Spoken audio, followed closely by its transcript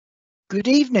Good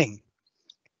evening.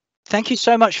 Thank you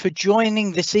so much for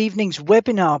joining this evening's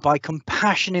webinar by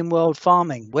Compassion in World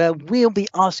Farming, where we'll be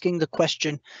asking the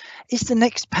question, is the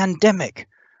next pandemic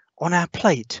on our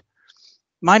plate?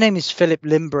 My name is Philip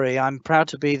Limbury. I'm proud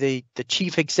to be the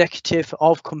Chief Executive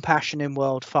of Compassion in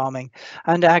World Farming,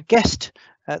 and our guest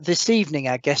this evening,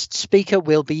 our guest speaker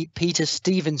will be Peter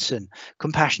Stevenson,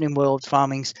 Compassion in World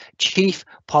Farming's Chief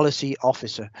Policy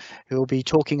Officer, who will be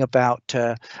talking about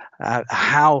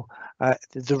how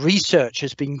the research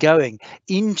has been going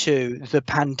into the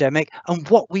pandemic and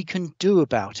what we can do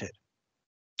about it.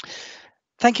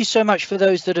 Thank you so much for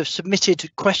those that have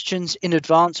submitted questions in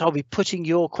advance. I'll be putting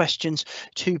your questions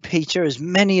to Peter, as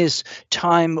many as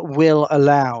time will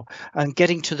allow, and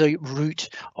getting to the root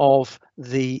of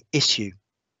the issue.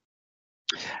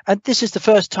 And this is the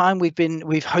first time we've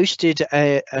hosted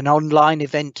an online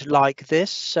event like this,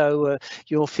 so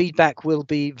your feedback will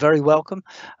be very welcome.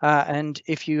 And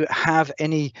if you have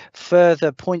any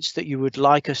further points that you would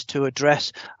like us to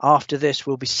address after this,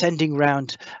 we'll be sending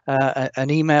round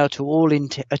an email to all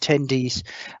attendees,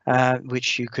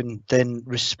 which you can then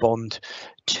respond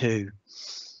to.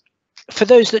 For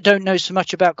those that don't know so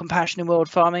much about Compassion in World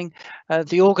Farming,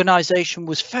 the organisation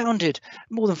was founded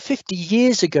more than 50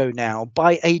 years ago now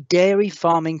by a dairy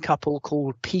farming couple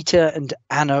called Peter and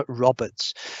Anna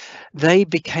Roberts. They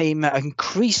became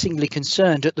increasingly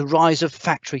concerned at the rise of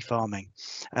factory farming,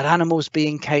 and animals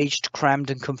being caged,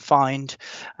 crammed and confined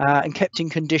and kept in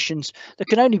conditions that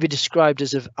can only be described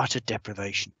as of utter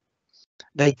deprivation.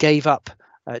 They gave up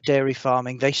dairy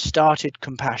farming. They started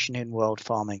Compassion in World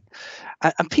Farming,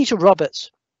 and Peter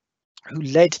Roberts, who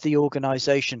led the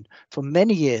organisation for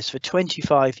many years, for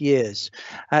 25 years,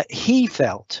 he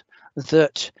felt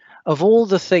that of all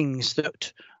the things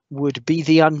that would be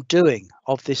the undoing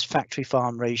of this factory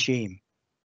farm regime,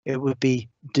 it would be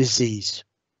disease.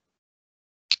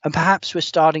 And perhaps we're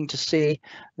starting to see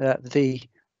the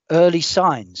early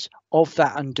signs of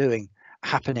that undoing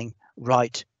happening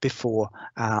right before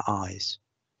our eyes.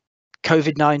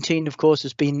 COVID-19, of course,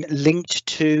 has been linked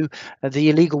to the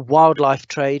illegal wildlife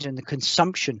trade and the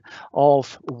consumption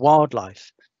of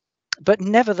wildlife. But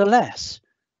nevertheless,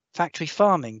 factory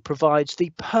farming provides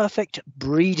the perfect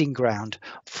breeding ground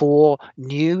for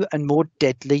new and more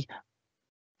deadly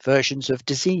versions of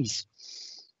disease.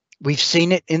 We've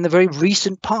seen it in the very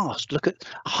recent past. Look at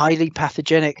highly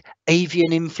pathogenic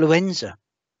avian influenza,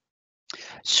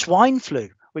 swine flu,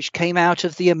 which came out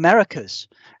of the Americas,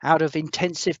 out of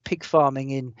intensive pig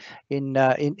farming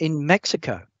in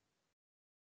Mexico.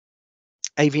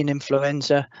 Avian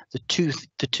influenza, the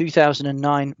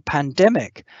 2009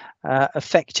 pandemic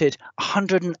affected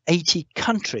 180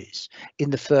 countries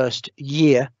in the first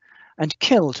year and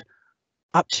killed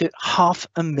up to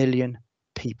 500,000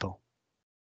 people.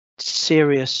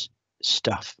 Serious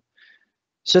stuff.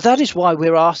 So that is why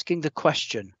we're asking the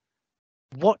question,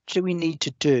 what do we need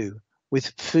to do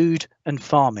with food and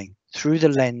farming through the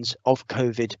lens of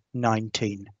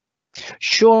COVID-19?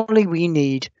 Surely we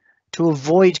need to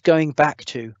avoid going back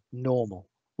to normal.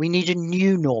 We need a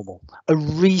new normal, a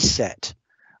reset,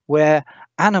 where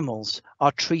animals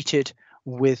are treated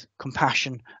with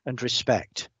compassion and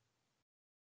respect.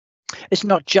 It's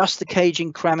not just the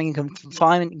caging, cramming and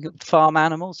confining farm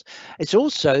animals, it's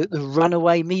also the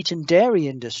runaway meat and dairy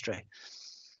industry.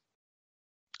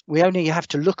 We only have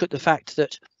to look at the fact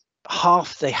that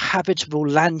half the habitable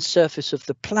land surface of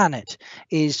the planet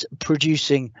is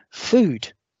producing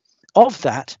food. Of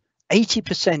that,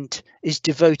 80% is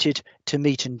devoted to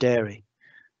meat and dairy.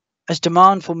 As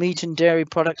demand for meat and dairy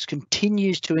products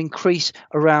continues to increase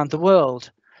around the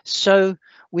world, so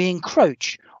we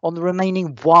encroach on the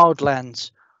remaining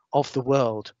wildlands of the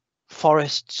world,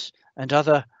 forests and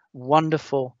other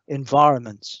wonderful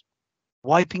environments,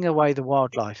 wiping away the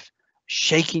wildlife,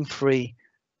 shaking free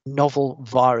novel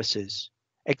viruses,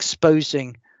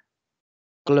 exposing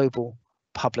global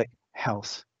public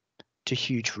health to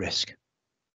huge risk.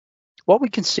 What we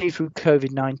can see through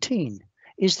COVID-19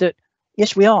 is that,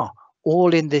 yes, we are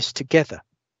all in this together,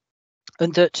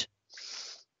 and that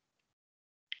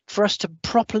for us to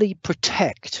properly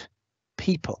protect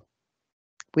people,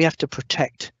 we have to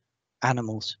protect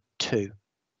animals too.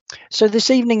 So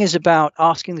this evening is about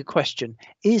asking the question,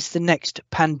 is the next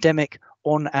pandemic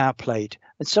on our plate?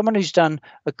 And someone who's done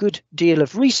a good deal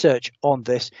of research on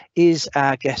this is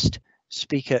our guest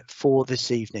speaker for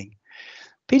this evening.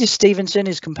 Peter Stevenson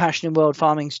is Compassion in World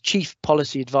Farming's Chief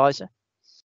Policy Advisor.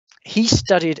 He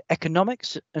studied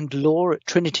economics and law at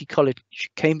Trinity College,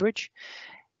 Cambridge.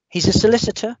 He's a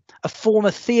solicitor, a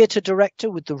former theatre director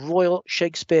with the Royal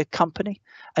Shakespeare Company,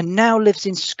 and now lives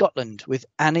in Scotland with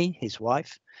Annie, his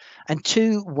wife, and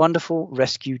two wonderful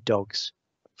rescue dogs,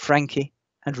 Frankie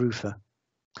and Rufa.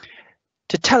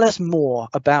 To tell us more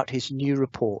about his new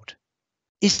report,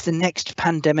 Is the Next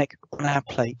Pandemic on Our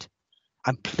Plate?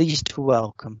 I'm pleased to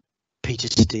welcome Peter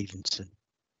Stevenson.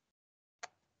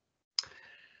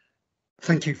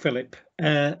 Thank you, Philip.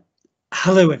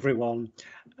 Hello, everyone.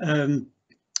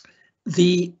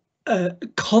 The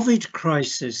COVID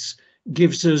crisis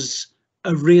gives us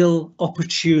a real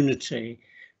opportunity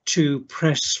to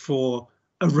press for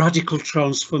a radical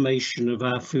transformation of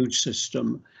our food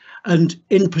system, and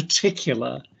in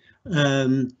particular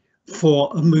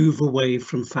for a move away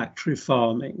from factory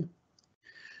farming.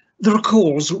 There are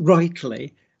calls,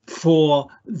 rightly, for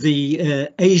the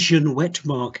Asian wet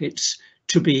markets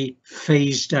to be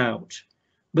phased out,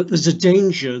 but there's a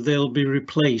danger they'll be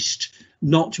replaced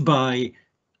not by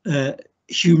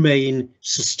humane,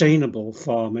 sustainable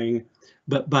farming,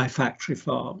 but by factory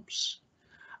farms.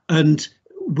 And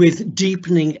with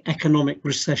deepening economic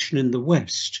recession in the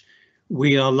West,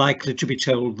 we are likely to be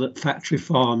told that factory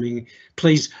farming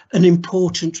plays an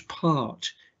important part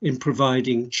in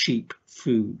providing cheap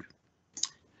food.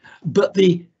 But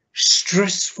the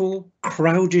stressful,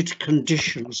 crowded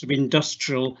conditions of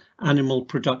industrial animal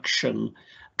production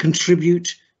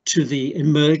contribute to the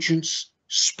emergence,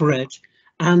 spread,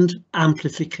 and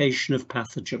amplification of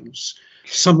pathogens,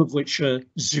 some of which are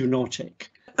zoonotic.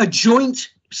 A joint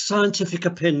scientific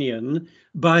opinion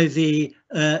by the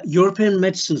European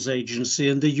Medicines Agency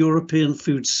and the European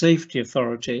Food Safety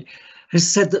Authority has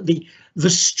said that the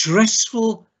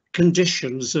stressful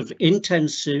conditions of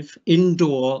intensive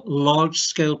indoor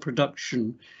large-scale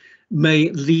production may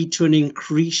lead to an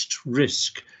increased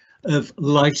risk of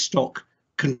livestock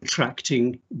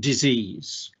contracting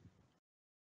disease.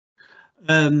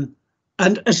 And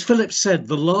as Philip said,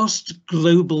 the last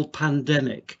global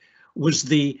pandemic was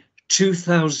the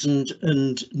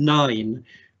 2009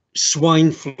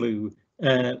 swine flu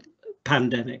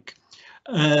pandemic.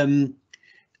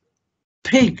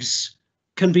 Pigs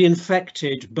can be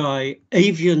infected by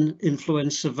avian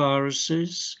influenza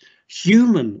viruses,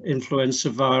 human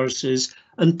influenza viruses,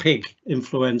 and pig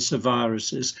influenza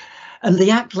viruses. And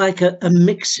they act like a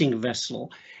mixing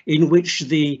vessel in which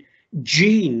the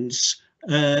genes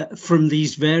from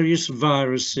these various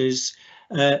viruses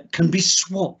can be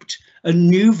swapped, and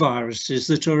new viruses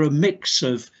that are a mix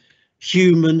of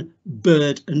human,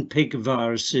 bird, and pig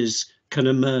viruses can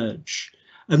emerge.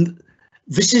 And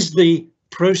this is the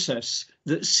process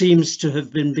that seems to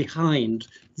have been behind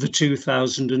the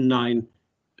 2009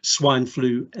 swine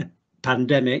flu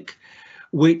pandemic,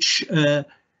 which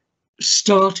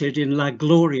started in La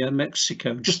Gloria,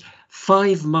 Mexico, just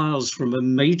 5 miles from a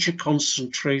major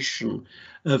concentration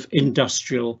of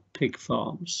industrial pig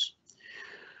farms.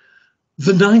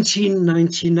 The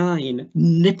 1999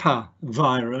 Nipah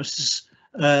virus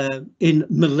in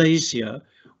Malaysia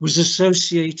was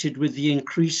associated with the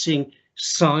increasing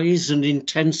size and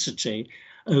intensity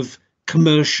of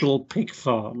commercial pig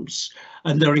farms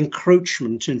and their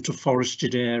encroachment into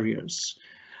forested areas.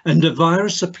 And the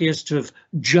virus appears to have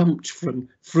jumped from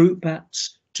fruit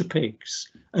bats to pigs,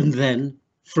 and then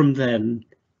from them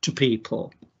to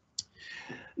people.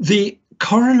 The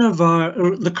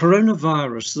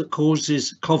coronavirus that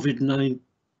causes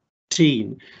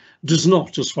COVID-19 does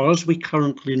not, as far as we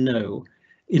currently know,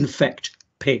 infect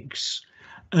pigs.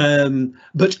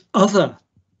 But other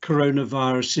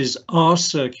coronaviruses are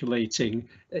circulating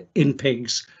in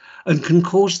pigs and can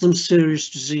cause them serious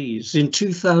disease. In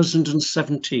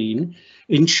 2017,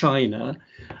 in China,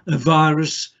 a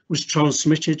virus was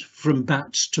transmitted from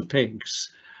bats to pigs,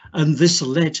 and this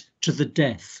led to the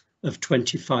death of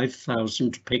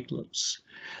 25,000 piglets.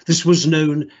 This was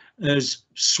known as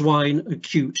swine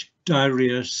acute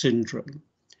diarrhea syndrome.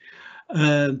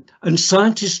 And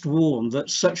scientists warn that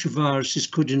such viruses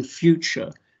could in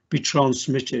future be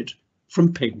transmitted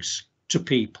from pigs to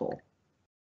people.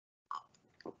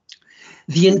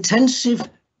 The intensive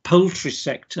poultry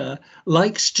sector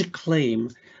likes to claim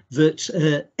that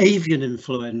avian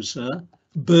influenza,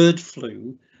 bird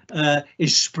flu,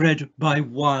 is spread by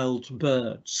wild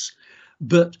birds.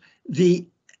 But the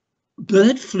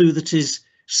bird flu that is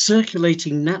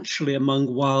circulating naturally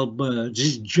among wild birds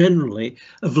is generally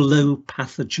of low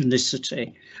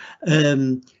pathogenicity.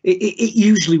 It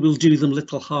usually will do them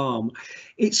little harm.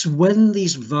 It's when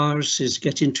these viruses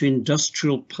get into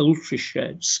industrial poultry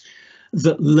sheds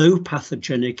that low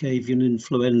pathogenic avian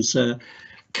influenza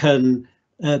can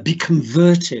be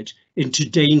converted into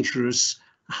dangerous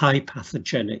high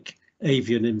pathogenic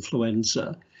avian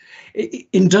influenza.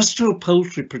 Industrial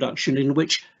poultry production, in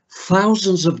which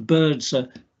thousands of birds are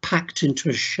packed into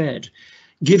a shed,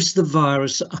 gives the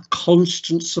virus a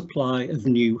constant supply of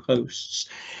new hosts.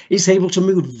 It's able to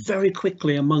move very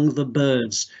quickly among the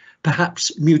birds,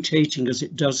 perhaps mutating as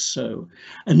it does so.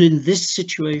 And in this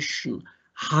situation,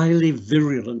 highly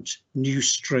virulent new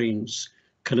strains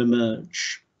can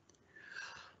emerge.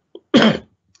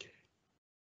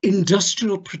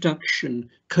 Industrial production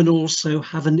can also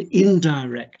have an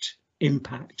indirect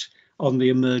impact on the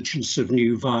emergence of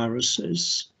new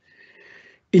viruses.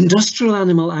 Industrial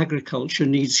animal agriculture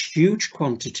needs huge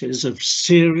quantities of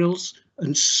cereals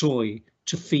and soy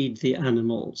to feed the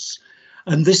animals,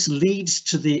 and this leads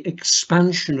to the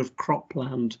expansion of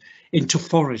cropland into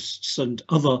forests and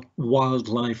other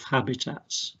wildlife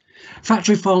habitats.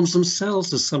 Factory farms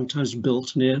themselves are sometimes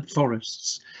built near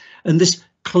forests, and this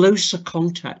closer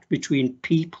contact between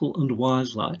people and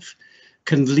wildlife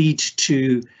can lead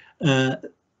to the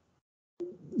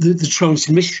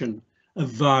transmission of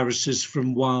viruses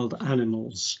from wild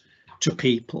animals to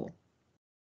people.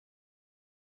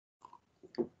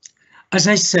 As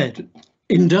I said,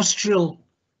 industrial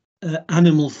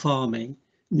animal farming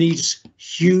needs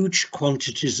huge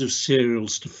quantities of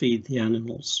cereals to feed the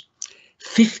animals.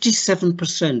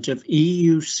 57% of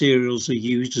EU cereals are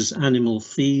used as animal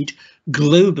feed.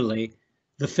 Globally,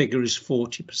 the figure is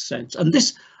 40%. And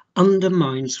this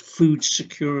undermines food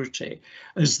security,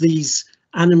 as these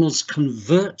animals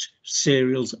convert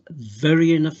cereals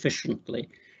very inefficiently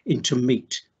into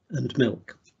meat and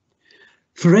milk.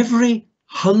 For every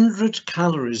 100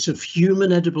 calories of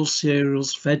human edible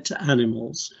cereals fed to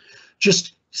animals,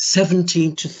 just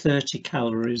 17 to 30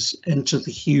 calories enter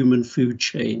the human food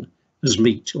chain as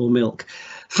meat or milk.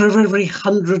 For every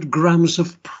 100 grams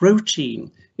of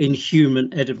protein in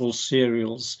human edible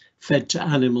cereals fed to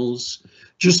animals,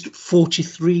 just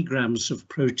 43 grams of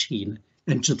protein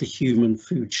enter the human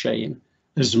food chain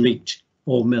as meat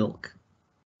or milk.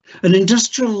 And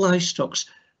industrial livestock's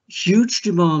huge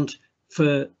demand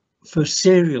for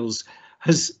cereals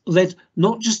has led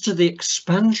not just to the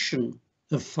expansion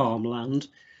of farmland,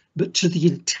 but to the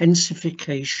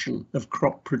intensification of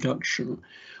crop production,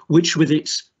 which with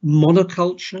its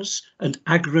monocultures and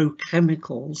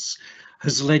agrochemicals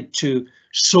has led to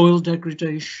soil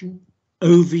degradation,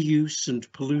 overuse and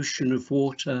pollution of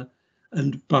water,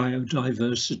 and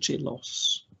biodiversity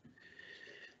loss.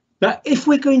 Now, if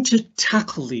we're going to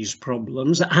tackle these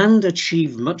problems and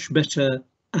achieve much better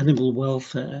animal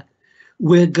welfare,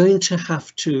 we're going to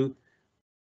have to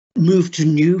move to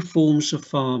new forms of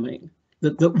farming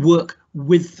that work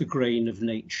with the grain of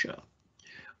nature.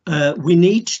 We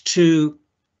need to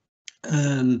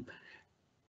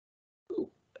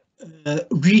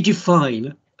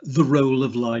redefine the role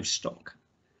of livestock.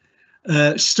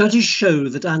 Studies show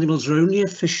that animals are only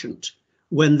efficient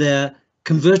when they're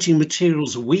converting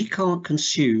materials we can't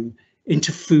consume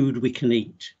into food we can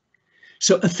eat.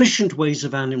 So efficient ways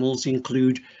of animals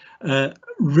include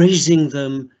raising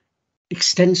them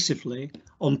extensively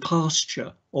on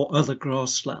pasture or other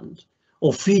grassland,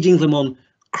 or feeding them on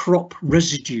crop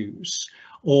residues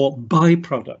or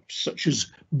byproducts such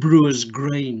as brewers'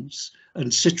 grains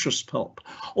and citrus pulp,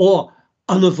 or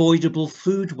unavoidable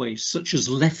food waste such as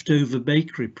leftover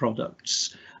bakery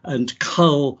products and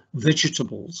cull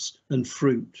vegetables and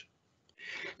fruit.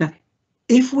 Now,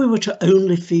 if we were to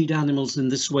only feed animals in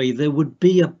this way, there would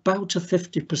be about a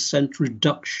 50%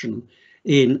 reduction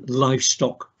in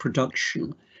livestock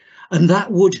production, and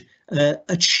that would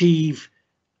achieve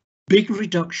big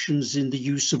reductions in the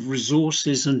use of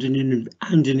resources and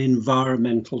in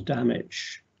environmental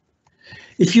damage.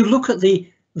 If you look at the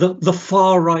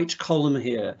far right column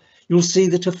here, you'll see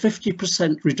that a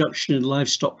 50% reduction in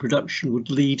livestock production would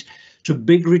lead to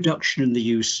big reduction in the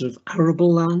use of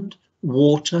arable land,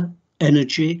 water,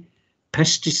 energy,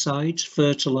 pesticides,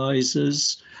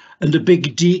 fertilizers, and a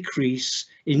big decrease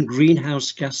in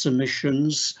greenhouse gas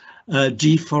emissions,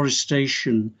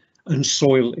 deforestation, and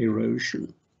soil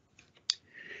erosion.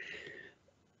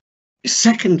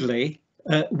 Secondly,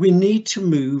 we need to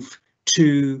move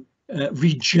to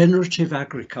regenerative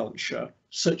agriculture,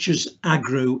 such as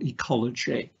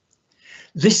agroecology.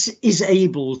 This is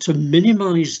able to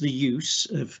minimize the use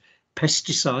of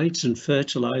pesticides and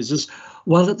fertilizers,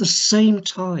 while at the same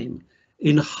time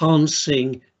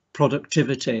enhancing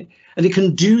productivity. And it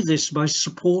can do this by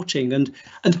supporting and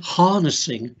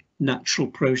harnessing natural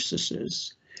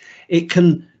processes. It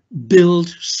can build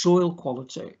soil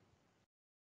quality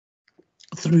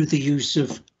through the use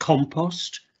of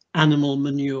compost, animal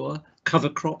manure, cover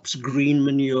crops, green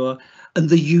manure, and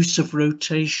the use of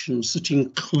rotations that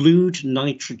include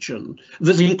nitrogen,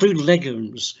 that include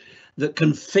legumes, that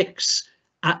can fix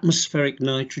atmospheric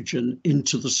nitrogen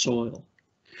into the soil.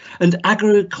 And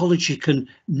agroecology can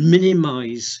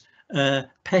minimize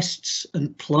pests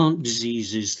and plant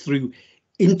diseases through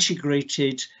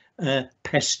integrated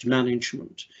pest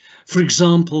management. For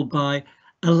example, by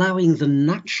allowing the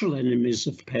natural enemies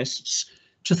of pests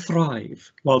to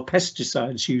thrive, while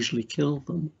pesticides usually kill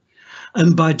them,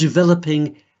 and by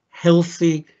developing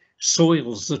healthy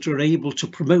soils that are able to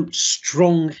promote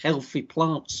strong, healthy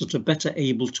plants that are better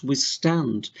able to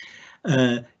withstand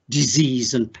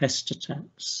disease and pest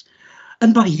attacks,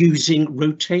 and by using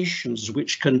rotations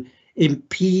which can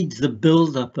impede the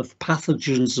buildup of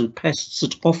pathogens and pests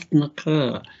that often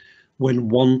occur when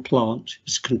one plant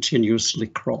is continuously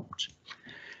cropped.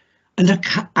 And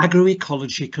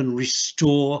agroecology can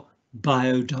restore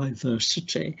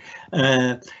biodiversity.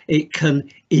 It can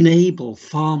enable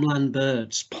farmland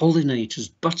birds, pollinators,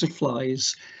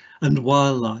 butterflies, and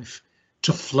wildlife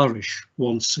to flourish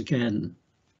once again.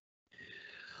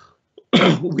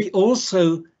 We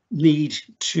also need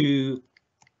to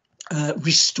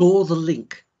restore the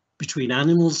link between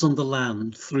animals and the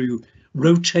land through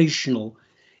rotational,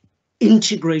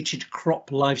 integrated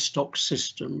crop livestock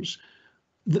systems.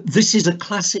 This is a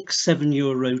classic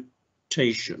 7-year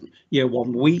rotation. Year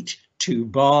 1 wheat, 2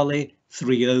 barley,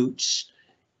 3 oats.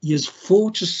 Years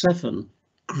 4 to 7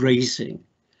 grazing.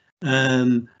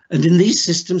 And in these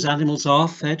systems, animals are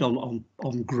fed on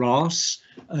grass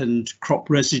and crop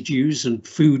residues and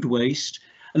food waste.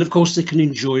 And of course, they can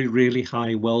enjoy really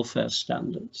high welfare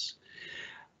standards.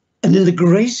 And in the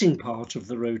grazing part of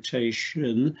the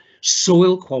rotation,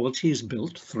 soil quality is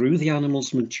built through the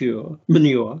animals'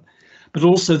 manure, but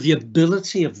also the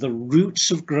ability of the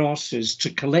roots of grasses to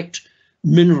collect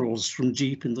minerals from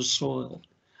deep in the soil,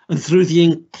 and through the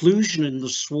inclusion in the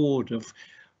sward of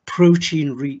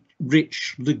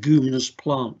protein-rich leguminous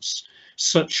plants,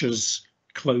 such as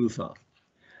clover.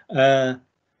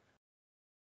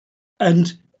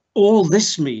 And all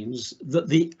this means that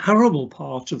the arable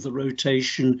part of the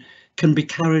rotation can be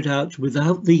carried out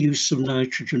without the use of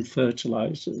nitrogen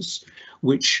fertilizers,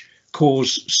 which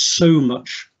cause so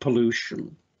much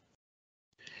pollution.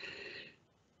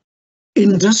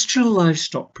 Industrial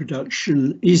livestock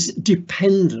production is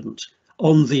dependent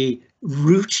on the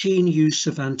routine use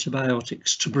of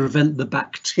antibiotics to prevent the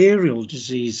bacterial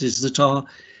diseases that are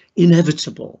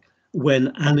inevitable when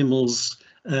animals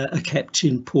are kept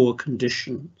in poor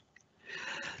condition.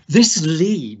 This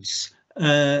leads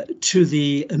to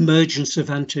the emergence of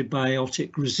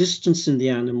antibiotic resistance in the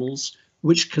animals,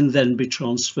 which can then be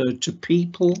transferred to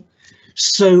people,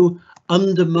 so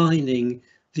undermining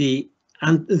the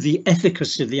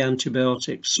efficacy of the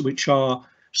antibiotics, which are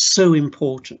so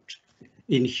important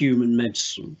in human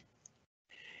medicine.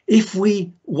 If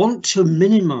we want to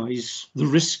minimize the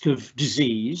risk of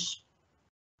disease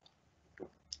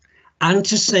and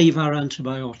to save our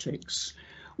antibiotics,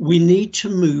 we need to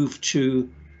move to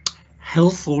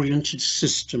health-oriented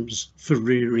systems for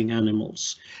rearing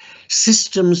animals,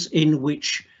 systems in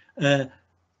which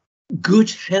good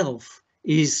health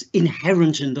is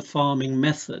inherent in the farming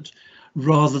method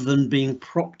rather than being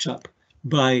propped up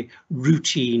by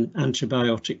routine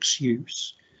antibiotics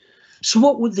use. So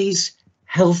what would these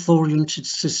health-oriented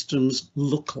systems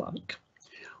look like?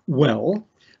 Well,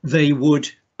 they would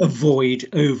avoid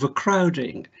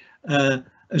overcrowding,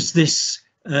 as this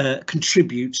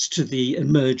contributes to the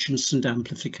emergence and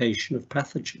amplification of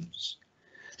pathogens.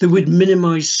 They would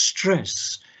minimize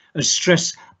stress, as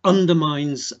stress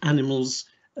undermines animals'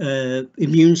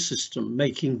 immune system,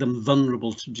 making them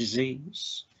vulnerable to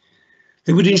disease.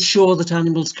 They would ensure that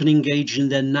animals can engage in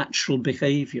their natural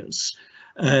behaviours,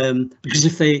 because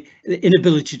if the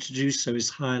inability to do so is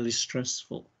highly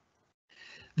stressful.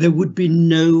 There would be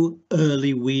no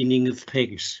early weaning of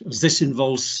pigs, as this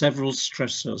involves several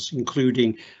stressors,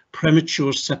 including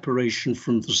premature separation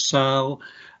from the sow,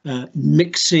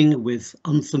 mixing with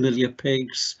unfamiliar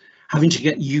pigs, having to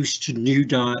get used to new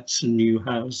diets and new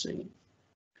housing.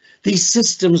 These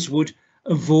systems would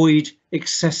avoid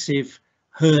excessive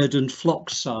herd and flock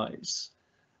size,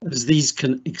 as these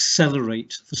can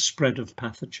accelerate the spread of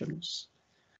pathogens.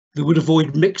 They would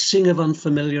avoid mixing of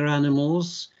unfamiliar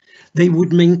animals. They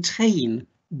would maintain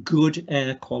good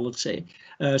air quality,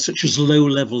 such as low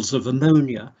levels of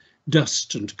ammonia,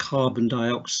 dust and carbon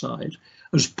dioxide,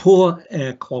 as poor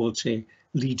air quality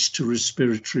leads to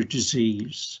respiratory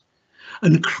disease.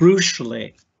 And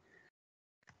crucially,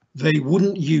 they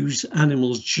wouldn't use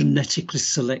animals genetically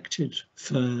selected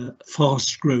for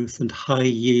fast growth and high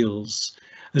yields,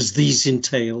 as these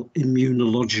entail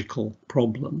immunological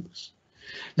problems.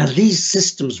 Now, these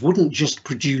systems wouldn't just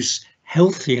produce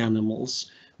healthy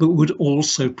animals, but would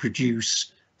also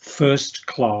produce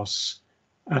first-class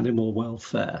animal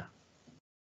welfare.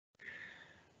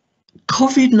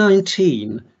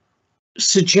 COVID-19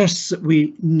 suggests that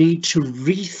we need to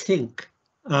rethink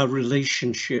our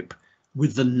relationship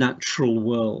with the natural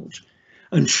world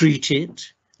and treat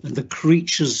it and the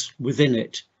creatures within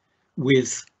it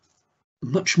with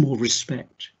much more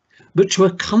respect. But to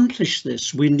accomplish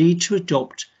this, we need to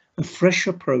adopt a fresh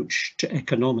approach to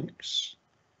economics.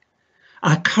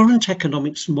 Our current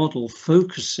economics model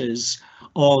focuses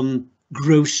on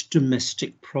gross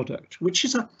domestic product, which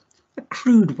is a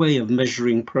crude way of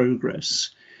measuring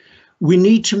progress. We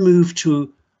need to move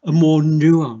to a more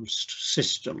nuanced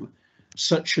system,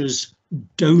 such as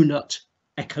donut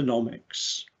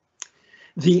economics.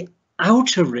 The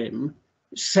outer rim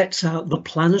sets out the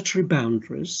planetary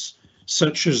boundaries,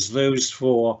 such as those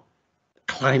for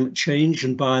climate change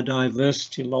and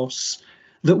biodiversity loss,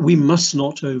 that we must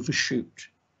not overshoot.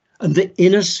 And the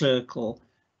inner circle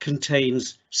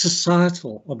contains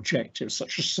societal objectives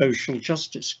such as social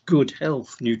justice, good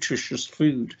health, nutritious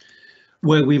food,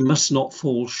 where we must not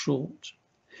fall short.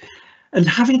 And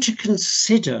having to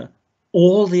consider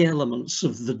all the elements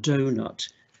of the donut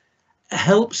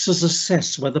helps us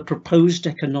assess whether proposed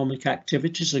economic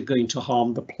activities are going to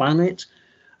harm the planet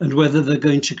and whether they're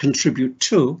going to contribute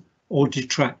to or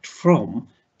detract from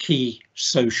key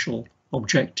social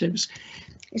objectives.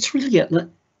 It's really an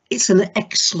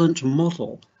excellent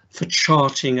model for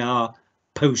charting our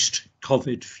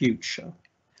post-COVID future.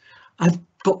 I've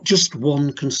got just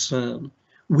one concern.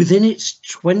 Within its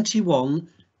 21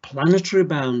 planetary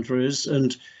boundaries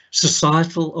and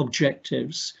societal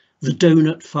objectives, the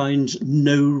donut finds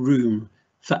no room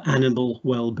for animal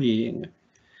well-being.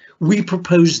 We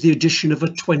propose the addition of a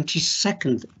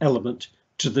 22nd element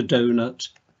to the donut,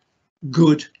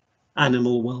 good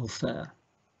animal welfare.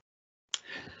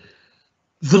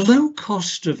 The low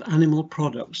cost of animal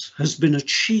products has been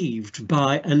achieved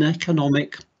by an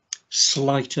economic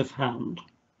sleight of hand.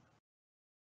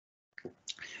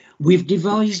 We've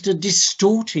devised a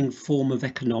distorting form of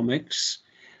economics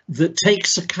that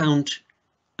takes account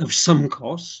of some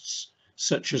costs,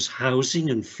 such as housing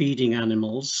and feeding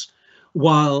animals,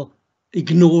 while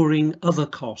ignoring other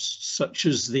costs, such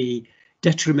as the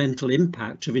detrimental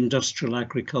impact of industrial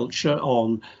agriculture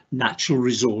on natural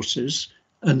resources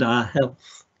and our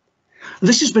health.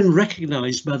 This has been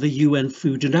recognised by the UN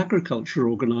Food and Agriculture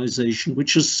Organization,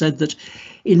 which has said that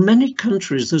in many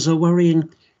countries there's a worrying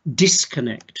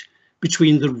disconnect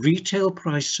between the retail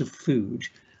price of food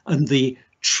and the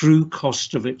true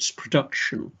cost of its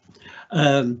production.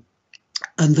 And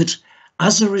that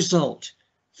as a result,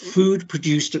 food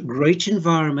produced at great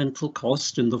environmental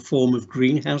cost in the form of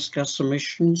greenhouse gas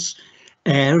emissions,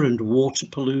 air and water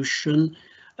pollution,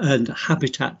 and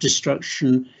habitat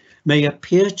destruction may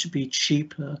appear to be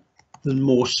cheaper than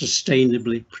more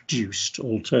sustainably produced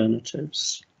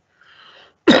alternatives.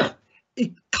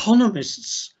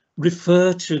 Economists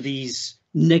refer to these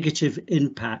negative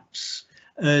impacts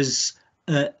as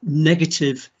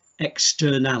negative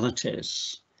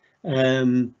externalities.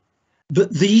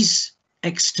 But these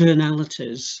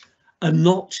externalities are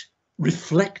not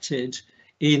reflected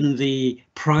in the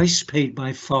price paid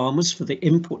by farmers for the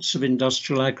inputs of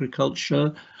industrial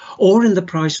agriculture or in the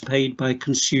price paid by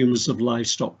consumers of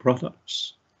livestock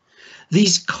products.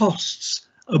 These costs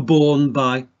are borne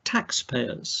by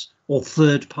taxpayers or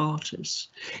third parties.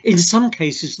 In some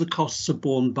cases, the costs are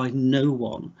borne by no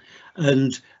one,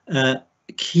 and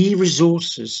key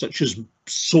resources such as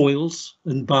soils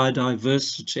and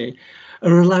biodiversity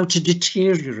are allowed to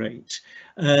deteriorate,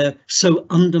 so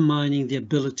undermining the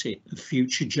ability of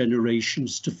future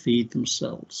generations to feed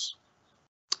themselves.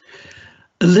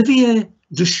 Olivier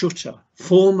de Schutter,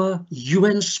 former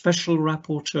UN Special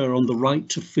Rapporteur on the right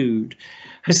to food,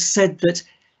 has said that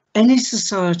any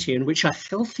society in which a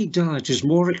healthy diet is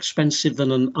more expensive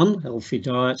than an unhealthy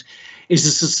diet is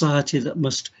a society that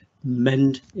must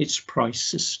mend its price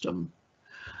system.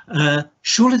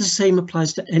 Surely the same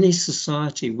applies to any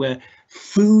society where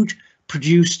food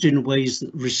produced in ways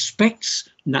that respects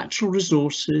natural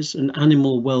resources and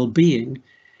animal well-being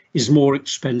is more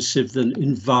expensive than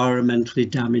environmentally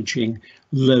damaging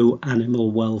low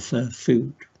animal welfare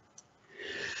food.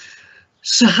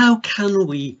 So how can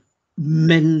we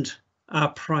mend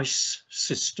our price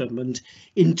system and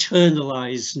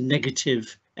internalize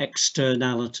negative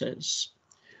externalities?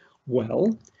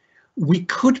 Well, we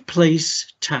could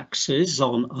place taxes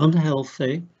on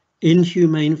unhealthy,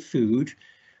 inhumane food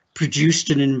produced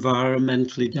in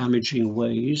environmentally damaging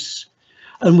ways,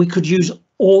 and we could use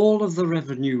all of the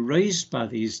revenue raised by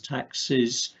these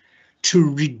taxes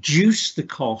to reduce the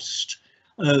cost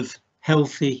of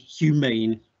healthy,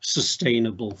 humane,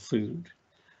 sustainable food.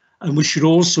 And we should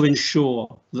also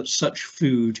ensure that such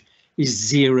food is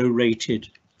zero rated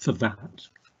for VAT.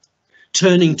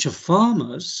 Turning to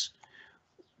farmers,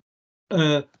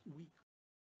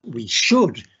 we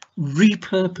should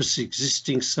repurpose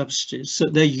existing subsidies so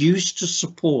they're used to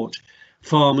support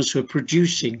farmers who are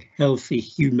producing healthy,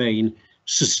 humane,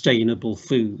 sustainable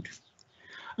food.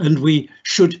 And we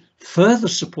should further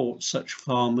support such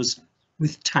farmers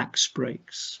with tax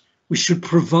breaks. We should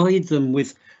provide them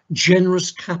with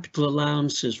generous capital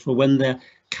allowances for when they're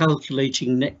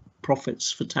calculating net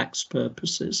profits for tax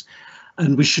purposes.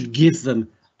 And we should give them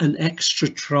an extra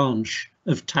tranche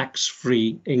of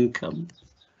tax-free income.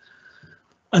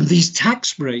 And these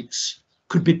tax breaks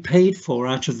could be paid for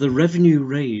out of the revenue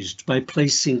raised by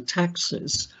placing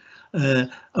taxes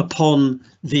upon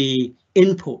the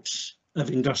inputs of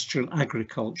industrial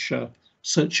agriculture,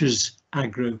 such as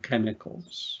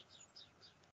agrochemicals.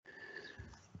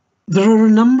 There are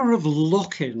a number of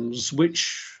lock-ins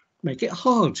which make it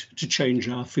hard to change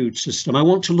our food system. I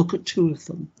want to look at two of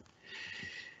them.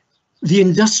 The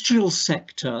industrial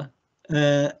sector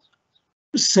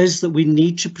says that we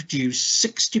need to produce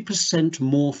 60%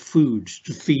 more food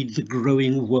to feed the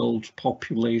growing world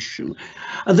population,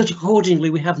 and that accordingly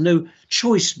we have no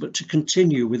choice but to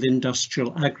continue with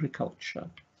industrial agriculture.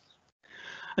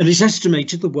 And it's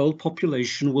estimated the world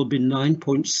population will be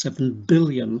 9.7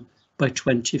 billion by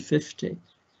 2050.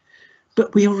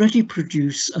 But we already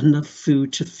produce enough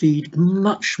food to feed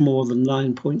much more than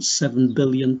 9.7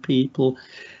 billion people.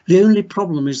 The only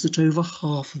problem is that over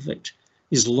half of it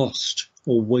is lost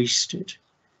or wasted.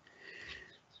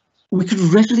 We could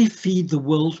readily feed the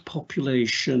world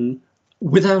population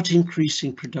without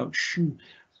increasing production,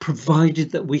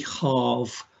 provided that we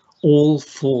halve all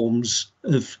forms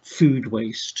of food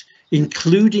waste,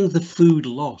 including the food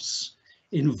loss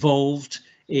involved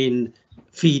in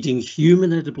feeding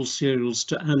human edible cereals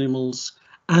to animals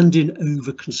and in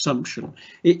overconsumption.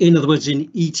 In other words, in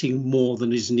eating more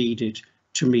than is needed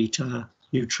to meet our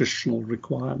nutritional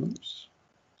requirements.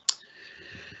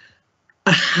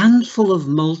 A handful of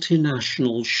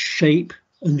multinationals shape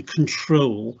and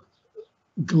control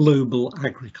global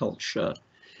agriculture.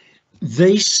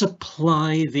 They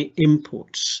supply the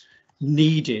inputs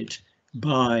needed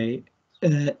by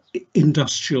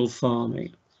industrial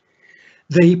farming.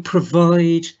 They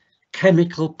provide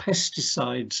chemical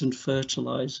pesticides and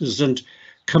fertilizers and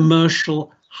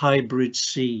commercial hybrid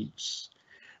seeds.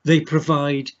 They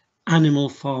provide animal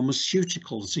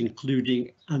pharmaceuticals,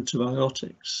 including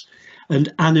antibiotics,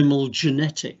 and animal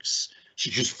genetics,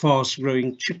 such as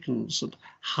fast-growing chickens and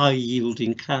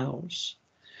high-yielding cows.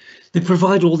 They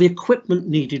provide all the equipment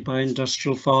needed by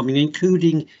industrial farming,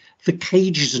 including the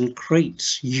cages and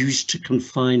crates used to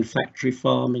confine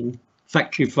factory-farmed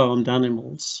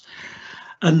animals.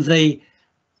 And they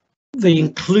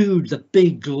include the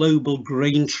big global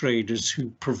grain traders who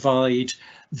provide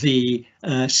the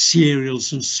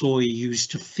cereals and soy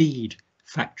used to feed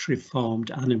factory-farmed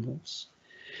animals.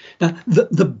 Now,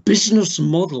 the business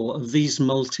model of these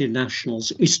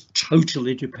multinationals is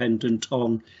totally dependent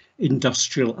on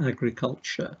industrial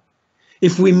agriculture.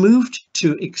 If we moved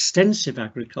to extensive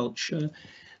agriculture,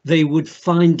 they would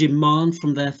find demand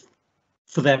for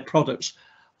their products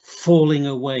falling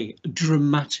away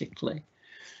dramatically.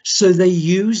 So they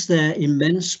use their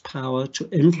immense power to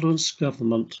influence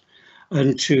government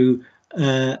and to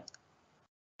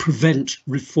prevent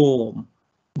reform,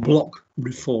 block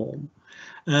reform.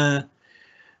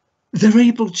 They're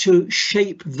able to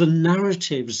shape the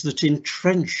narratives that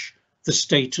entrench the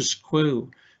status quo,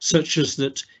 such as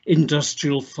that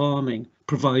industrial farming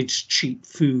provides cheap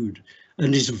food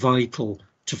and is vital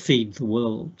to feed the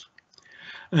world.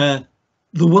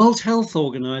 The World Health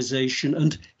Organization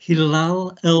and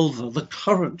Hilal Elver, the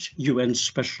current UN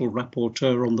Special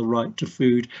Rapporteur on the right to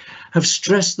food, have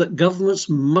stressed that governments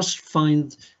must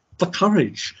find the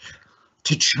courage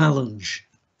to challenge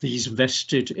these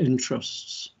vested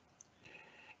interests.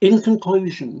 In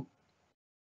conclusion,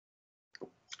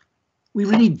 we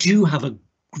really do have a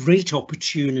great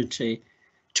opportunity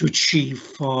to achieve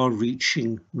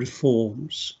far-reaching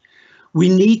reforms. We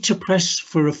need to press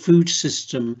for a food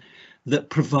system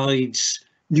that provides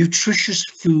nutritious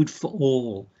food for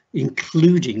all,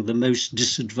 including the most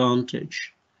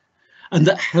disadvantaged, and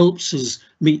that helps us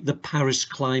meet the Paris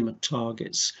climate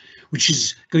targets, which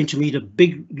is going to mean a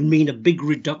big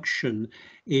reduction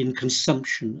in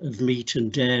consumption of meat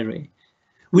and dairy.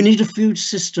 We need a food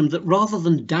system that, rather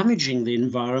than damaging the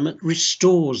environment,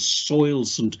 restores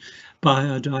soils and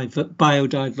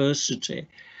biodiversity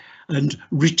and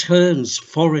returns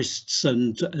forests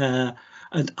and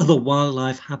and other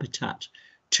wildlife habitat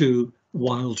to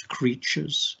wild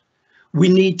creatures. We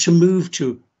need to move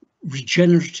to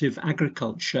regenerative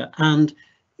agriculture, and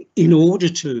in order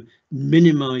to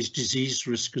minimize disease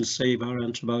risk and save our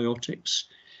antibiotics,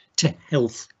 to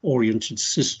health-oriented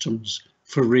systems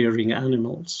for rearing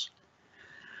animals.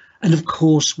 And of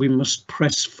course, we must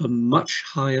press for much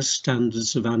higher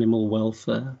standards of animal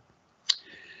welfare.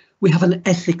 We have an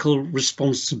ethical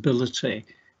responsibility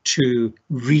to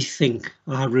rethink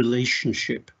our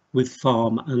relationship with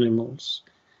farm animals.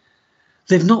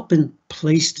 They've not been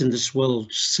placed in this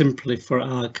world simply for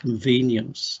our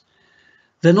convenience.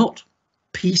 They're not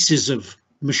pieces of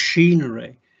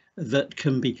machinery that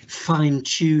can be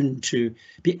fine-tuned to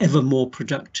be ever more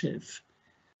productive.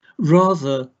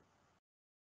 Rather,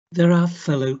 they're our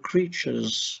fellow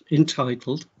creatures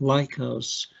entitled, like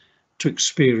us, to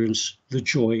experience the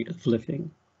joy of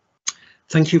living.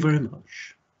 Thank you very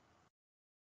much.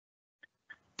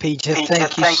 Peter,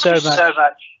 thank you so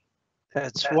much.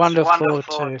 That's wonderful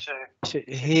to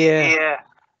hear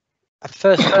a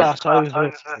first-class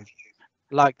overview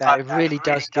like that. It really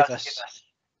does give us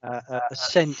a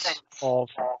sense of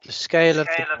the scale of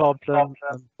the problem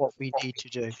and what we need to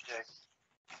do.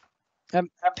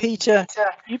 Peter,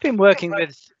 you've been working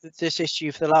with this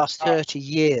issue for the last 30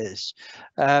 years.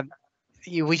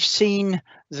 We've seen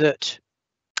that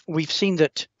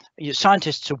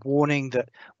scientists are warning that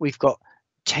we've got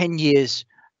 10 years,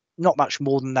 not much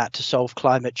more than that, to solve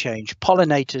climate change.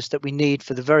 Pollinators that we need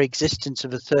for the very existence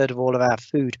of a third of all of our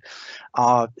food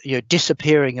are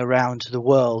disappearing around the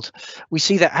world. We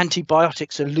see that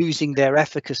antibiotics are losing their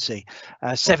efficacy.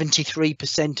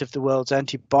 73% of the world's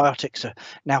antibiotics are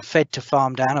now fed to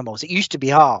farmed animals. It used to be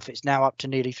half, it's now up to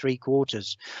nearly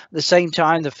 3/4. At the same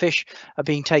time, the fish are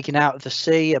being taken out of the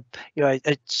sea,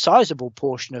 a sizable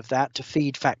portion of that to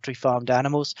feed factory farmed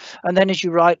animals. And then, as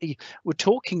you rightly were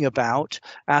talking about,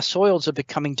 our soils are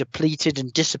becoming depleted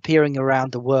and disappearing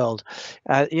around the world.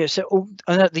 So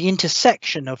at the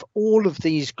intersection of all of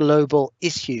these global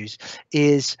issues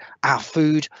is our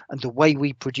food and the way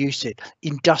we produce it,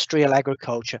 industrial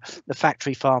agriculture, the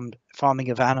factory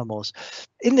farming of animals.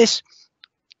 In this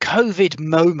COVID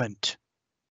moment,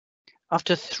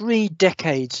 after 3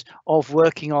 decades of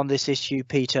working on this issue,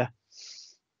 Peter,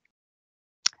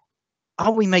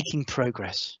 are we making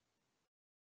progress?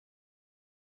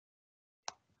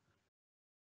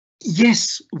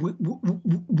 Yes,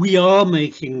 we are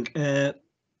making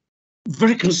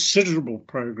very considerable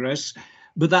progress,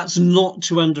 but that's not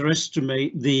to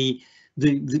underestimate the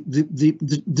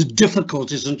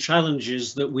difficulties and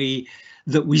challenges that we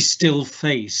still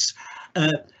face.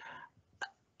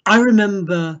 I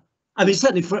remember, I mean,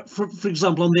 certainly for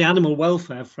example, on the animal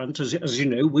welfare front, as you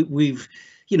know, we've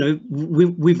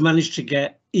managed to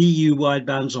get EU-wide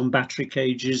bans on battery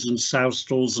cages and sow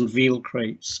stalls and veal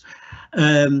crates.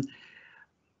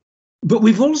 But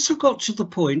we've also got to the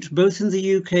point, both in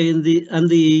the UK and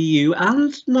the EU,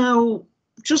 and now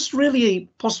just really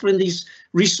possibly in these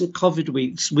recent COVID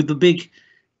weeks with the big,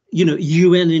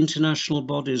 UN international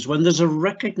bodies, when there's a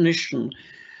recognition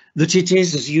that it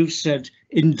is, as you've said,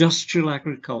 industrial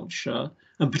agriculture,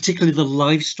 and particularly the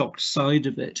livestock side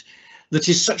of it, that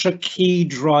is such a key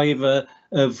driver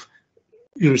of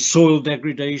soil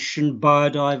degradation,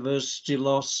 biodiversity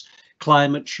loss,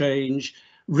 climate change,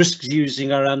 risks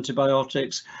using our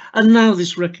antibiotics, and now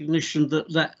this recognition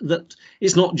that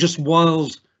it's not just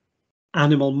wild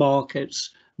animal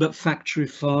markets, but factory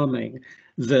farming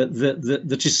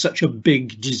that is such a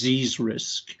big disease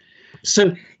risk.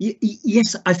 So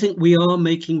yes, I think we are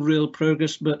making real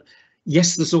progress, but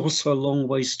yes, there's also a long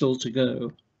way still to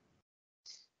go.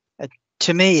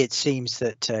 To me, it seems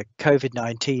that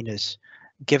COVID-19 has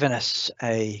given us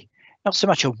not so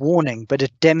much a warning, but a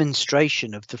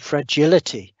demonstration of the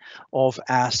fragility of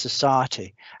our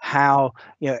society, how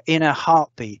in a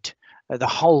heartbeat the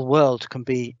whole world can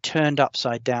be turned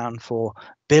upside down for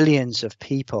billions of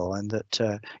people, and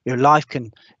that your life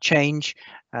can change.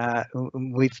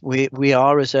 We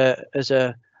are as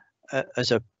a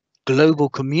global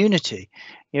community,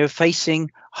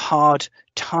 facing hard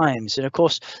times, and of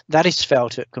course that is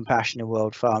felt at Compassion in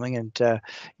World Farming, and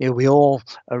we all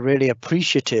are really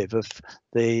appreciative of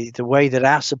the way that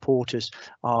our supporters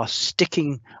are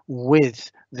sticking with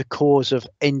the cause of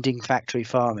ending factory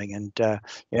farming, and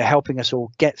helping us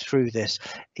all get through this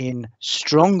in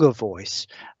stronger voice,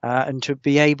 and to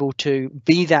be able to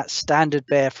be that standard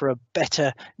bearer for a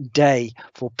better day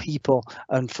for people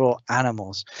and for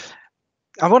animals.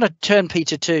 I want to turn,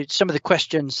 Peter, to some of the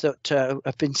questions that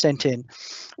have been sent in.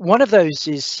 One of those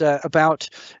is about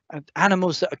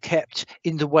animals that are kept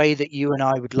in the way that you and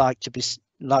I would like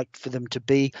for them to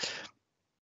be.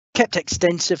 kept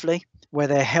extensively, where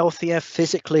they're healthier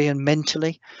physically and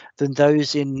mentally than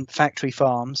those in factory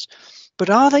farms. But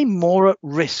are they more at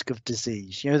risk of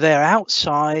disease? You know, they're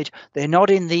outside, they're not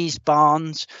in these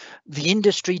barns. The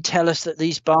industry tell us that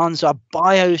these barns are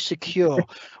biosecure.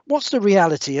 What's the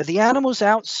reality? Are the animals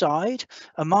outside?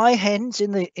 Are my hens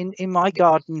in my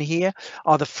garden here?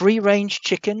 Are the free-range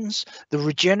chickens, the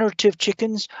regenerative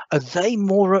chickens, are they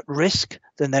more at risk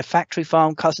than their factory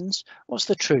farm cousins? What's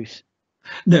the truth?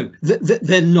 No,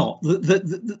 they're not.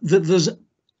 There's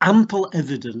ample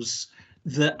evidence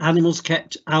that animals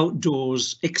kept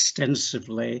outdoors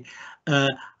extensively are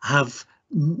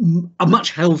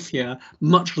much healthier,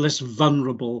 much less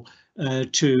vulnerable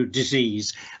to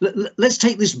disease. Let's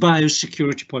take this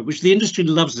biosecurity point, which the industry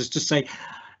loves us to say,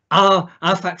 our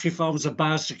factory farms are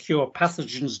biosecure,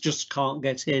 pathogens just can't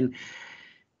get in.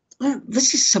 Well,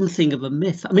 this is something of a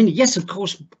myth. I mean, yes, of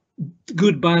course,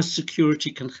 good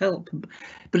biosecurity can help,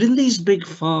 but in these big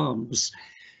farms,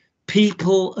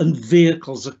 people and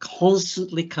vehicles are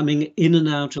constantly coming in and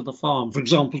out of the farm, for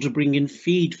example, to bring in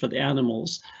feed for the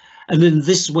animals. And in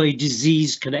this way,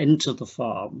 disease can enter the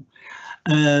farm.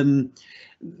 The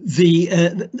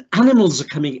animals are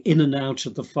coming in and out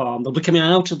of the farm. They'll be coming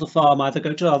out of the farm, either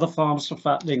go to other farms for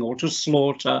fattening or to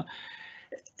slaughter.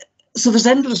 So there's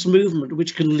endless movement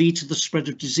which can lead to the spread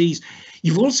of disease.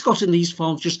 You've also got in these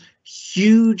farms just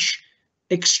huge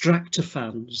extractor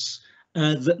fans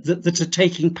that are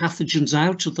taking pathogens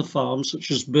out of the farm, such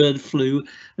as bird flu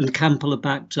and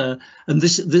Campylobacter, and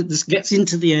this gets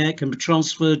into the air, can be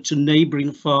transferred to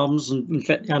neighbouring farms and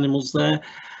infect the animals there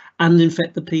and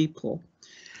infect the people.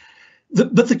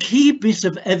 But the key bit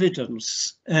of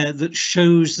evidence that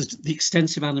shows that the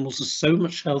extensive animals are so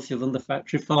much healthier than the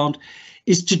factory farmed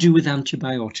is to do with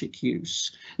antibiotic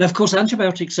use. Now, of course,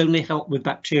 antibiotics only help with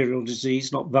bacterial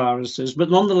disease, not viruses, but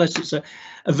nonetheless, it's a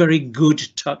very good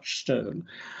touchstone.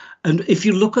 And if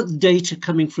you look at the data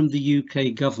coming from the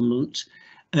UK government,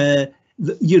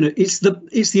 it's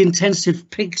the intensive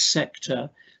pig sector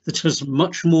that has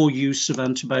much more use of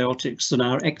antibiotics than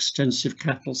our extensive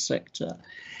cattle sector.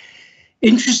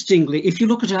 Interestingly, if you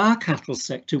look at our cattle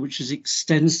sector, which is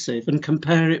extensive, and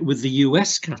compare it with the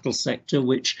US cattle sector,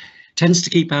 which tends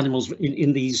to keep animals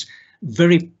in these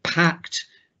very packed,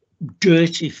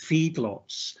 dirty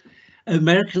feedlots,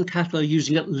 American cattle are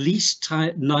using at least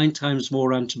 9 times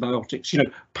more antibiotics,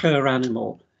 per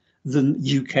animal than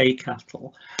UK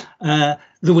cattle. There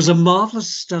was a marvellous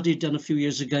study done a few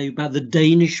years ago by the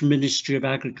Danish Ministry of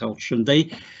Agriculture, and they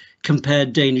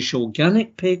compared Danish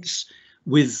organic pigs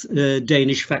with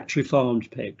Danish factory farmed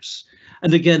pigs.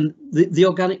 And again, the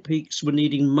organic pigs were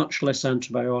needing much less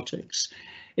antibiotics.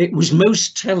 It was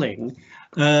most telling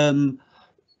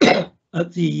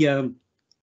at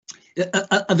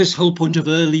this whole point of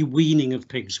early weaning of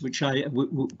pigs, which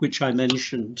I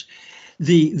mentioned.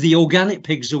 The organic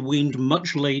pigs are weaned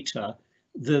much later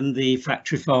than the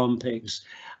factory farm pigs,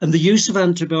 and the use of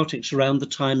antibiotics around the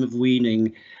time of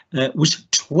weaning was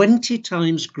 20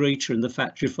 times greater in the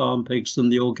factory farm pigs than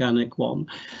the organic one.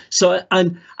 So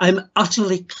I'm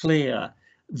utterly clear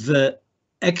that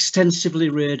extensively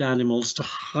reared animals to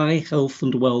high health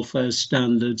and welfare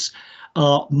standards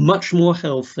are much more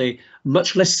healthy,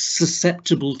 much less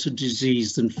susceptible to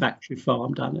disease than factory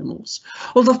farmed animals.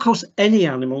 Although, of course, any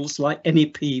animals, like any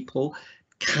people,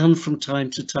 can from time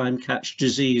to time catch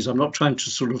disease. I'm not trying to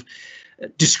sort of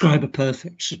describe a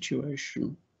perfect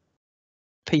situation.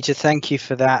 Peter, thank you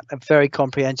for that. A very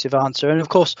comprehensive answer. And of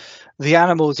course, the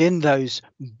animals in those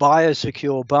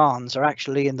biosecure barns are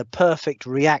actually in the perfect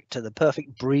reactor, the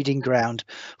perfect breeding ground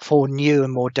for new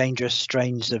and more dangerous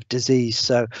strains of disease.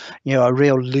 So, a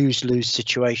real lose-lose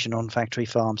situation on factory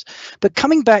farms. But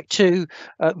coming back to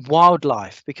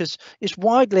wildlife, because it's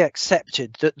widely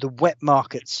accepted that the wet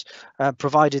markets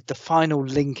provided the final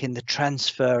link in the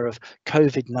transfer of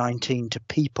COVID-19 to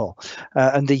people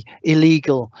and the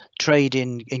illegal trade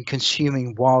in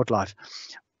consuming wildlife.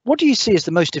 What do you see as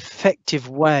the most effective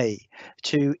way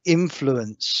to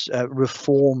influence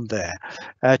reform there,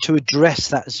 to address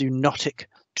that zoonotic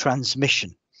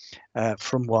transmission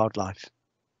from wildlife?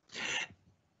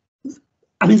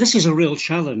 I mean, this is a real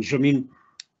challenge. I mean,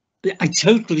 I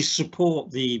totally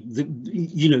support the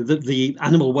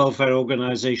animal welfare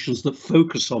organisations that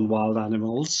focus on wild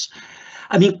animals.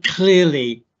 I mean,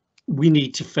 clearly, we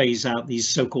need to phase out these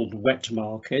so-called wet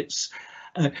markets.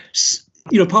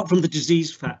 Apart from the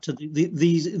disease factor,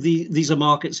 these are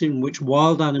markets in which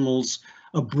wild animals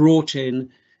are brought in,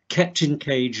 kept in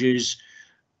cages,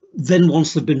 then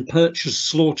once they've been purchased,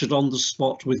 slaughtered on the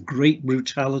spot with great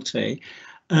brutality.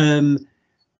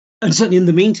 And certainly in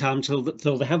the meantime, till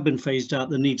they have been phased out,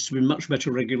 there needs to be much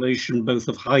better regulation, both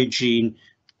of hygiene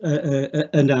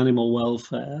and animal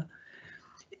welfare.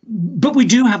 But we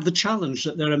do have the challenge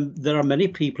that there are many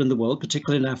people in the world,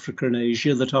 particularly in Africa and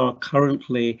Asia, that are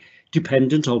currently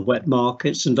dependent on wet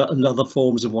markets and other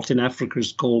forms of what in Africa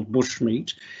is called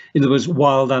bushmeat, in other words,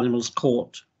 wild animals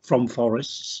caught from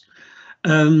forests.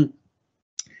 And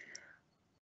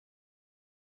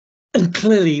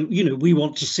clearly, we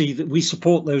want to see that we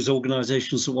support those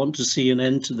organisations that want to see an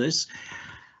end to this.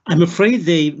 I'm afraid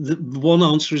the one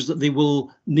answer is that they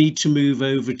will need to move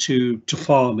over to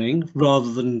farming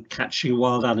rather than catching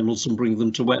wild animals and bring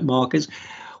them to wet markets.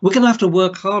 We're going to have to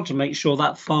work hard to make sure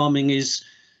that farming is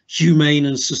humane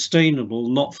and sustainable,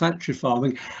 not factory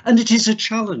farming. And it is a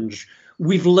challenge.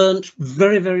 We've learnt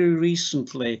very, very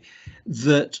recently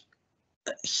that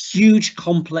huge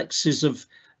complexes of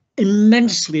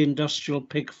immensely industrial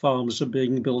pig farms are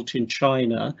being built in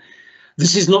China.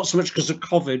 This is not so much because of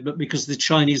COVID, but because the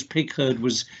Chinese pig herd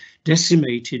was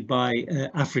decimated by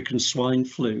African swine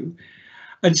flu.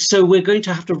 And so we're going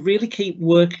to have to really keep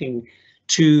working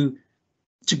to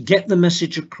get the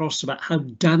message across about how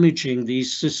damaging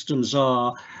these systems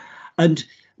are. And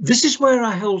this is where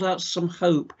I hold out some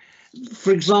hope.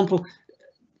 For example,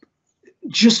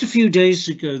 just a few days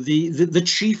ago, the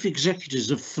chief executives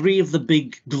of 3 of the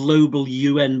big global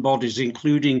UN bodies,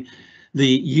 including the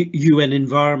UN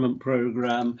Environment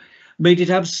Programme, made it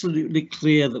absolutely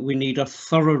clear that we need a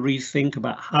thorough rethink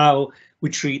about how we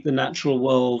treat the natural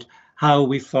world, how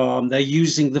we farm. They're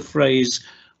using the phrase,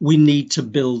 we need to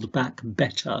build back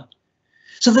better.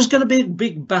 So there's going to be a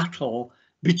big battle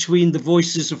between the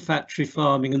voices of factory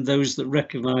farming and those that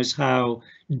recognise how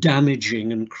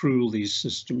damaging and cruel these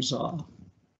systems are.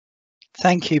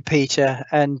 Thank you, Peter.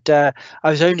 And I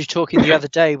was only talking the other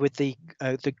day with the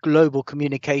global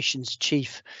communications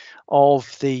chief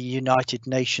of the United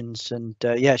Nations, and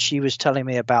yeah, she was telling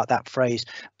me about that phrase,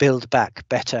 build back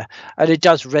better. And it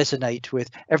does resonate with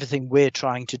everything we're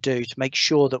trying to do to make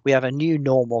sure that we have a new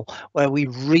normal where we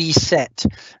reset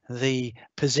the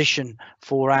position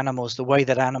for animals, the way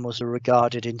that animals are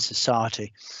regarded in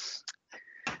society.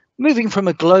 Moving from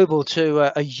a global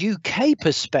to a UK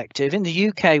perspective, in the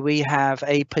UK we have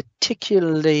a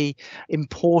particularly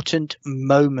important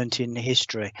moment in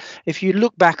history. If you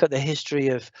look back at the history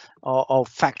of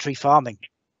factory farming,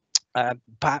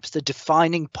 perhaps the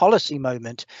defining policy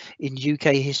moment in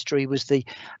UK history was the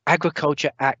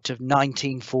Agriculture Act of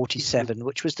 1947,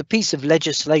 which was the piece of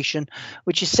legislation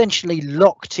which essentially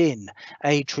locked in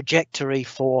a trajectory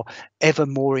for ever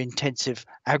more intensive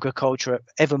agriculture,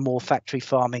 ever more factory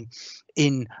farming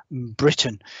in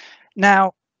Britain.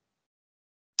 Now,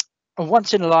 a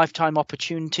once-in-a-lifetime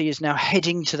opportunity is now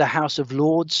heading to the House of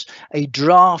Lords, a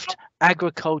draft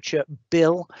agriculture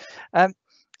bill.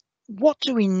 What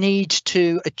do we need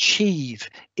to achieve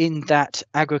in that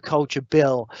agriculture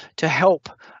bill to help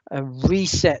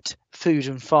reset food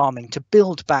and farming, to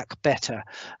build back better,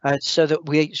 so that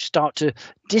we start to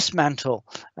dismantle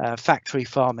factory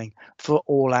farming for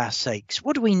all our sakes?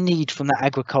 What do we need from that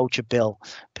agriculture bill,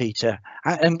 Peter?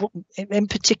 And in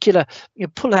particular,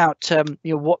 pull out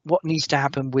what needs to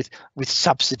happen with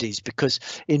subsidies, because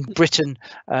in Britain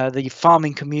the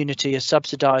farming community is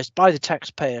subsidised by the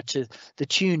taxpayer to the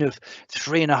tune of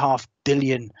 £3.5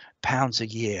 billion a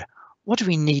year. What do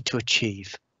we need to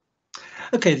achieve?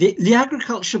 Okay, the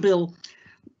agriculture bill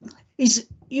is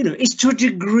to a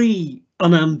degree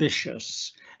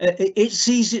unambitious. It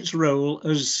sees its role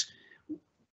as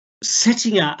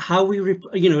setting out how we,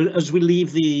 as we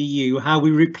leave the EU, how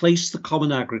we replace the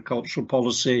common agricultural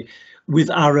policy with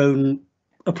our own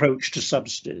approach to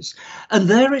subsidies. And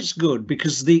there it's good,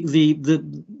 because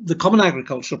the common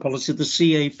agricultural policy,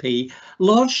 the CAP,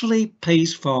 largely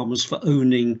pays farmers for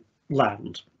owning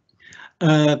land.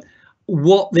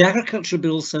 What the agriculture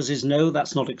bill says is no,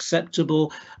 that's not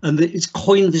acceptable, and it's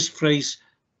coined this phrase,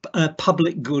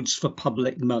 public goods for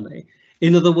public money.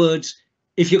 In other words,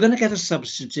 if you're going to get a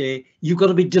subsidy, you've got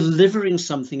to be delivering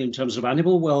something in terms of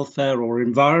animal welfare or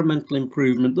environmental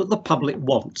improvement that the public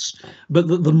wants, but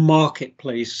that the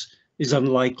marketplace is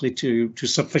unlikely to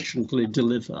sufficiently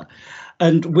deliver.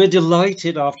 And we're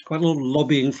delighted, after quite a lot of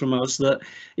lobbying from us, that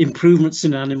improvements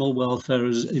in animal welfare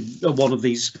is one of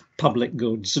these public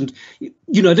goods. And, I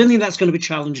don't think that's going to be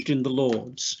challenged in the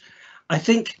Lords. I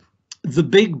think the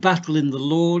big battle in the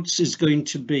Lords is going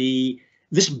to be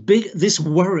this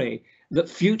worry that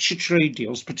future trade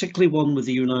deals, particularly one with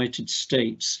the United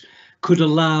States, could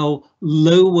allow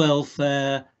low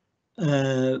welfare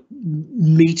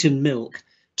meat and milk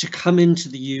to come into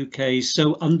the UK,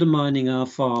 so undermining our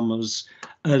farmers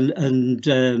and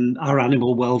our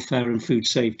animal welfare and food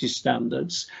safety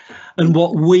standards. And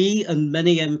what we and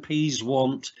many MPs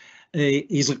want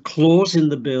is a clause in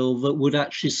the bill that would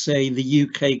actually say the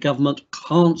UK government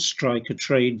can't strike a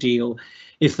trade deal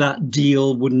if that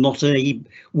deal would not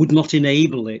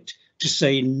enable it to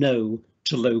say no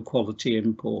to low quality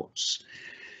imports.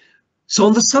 So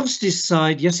on the subsidies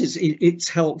side, yes, it's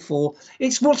helpful.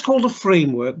 It's what's called a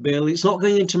framework bill. It's not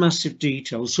going into massive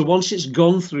detail. So once it's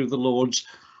gone through the Lords,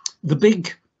 the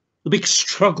big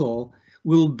struggle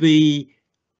will be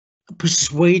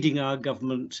persuading our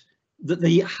government that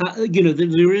they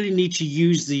really need to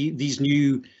use these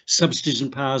new subsidies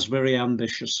and powers very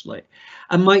ambitiously.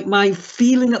 And my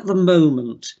feeling at the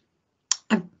moment,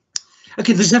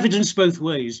 okay, there's evidence both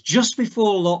ways. Just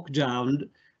before lockdown,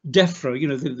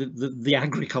 DEFRA, the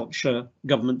agriculture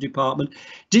government department,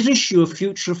 did issue a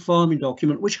future farming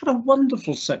document, which had a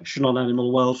wonderful section on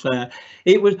animal welfare.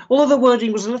 It was, although the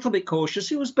wording was a little bit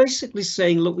cautious, it was basically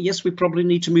saying, look, yes, we probably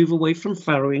need to move away from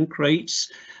farrowing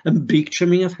crates and beak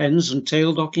trimming of hens and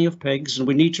tail docking of pigs, and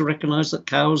we need to recognise that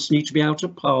cows need to be out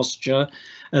of pasture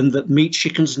and that meat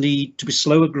chickens need to be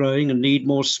slower growing and need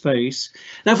more space.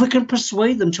 Now, if we can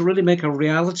persuade them to really make a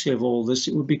reality of all this,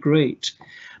 it would be great.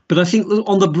 But I think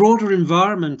on the broader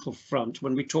environmental front,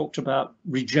 when we talked about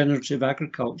regenerative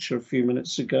agriculture a few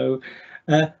minutes ago,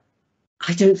 I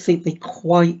don't think they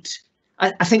quite,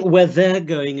 I think where they're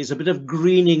going is a bit of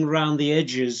greening around the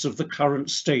edges of the current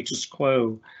status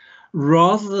quo,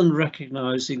 rather than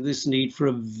recognising this need for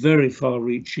a very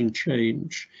far-reaching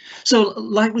change. So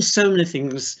like with so many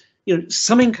things,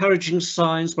 some encouraging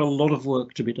signs, but a lot of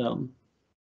work to be done.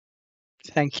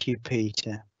 Thank you,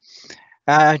 Peter.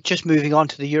 Just moving on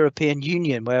to the European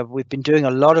Union, where we've been doing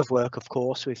a lot of work, of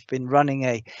course. We've been running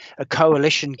a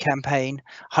coalition campaign.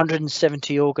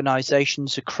 170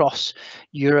 organisations across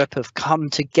Europe have come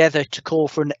together to call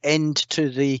for an end to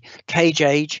the cage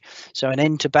age. So an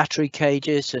end to battery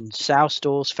cages and sow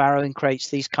stalls, farrowing crates,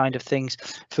 these kind of things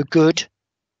for good.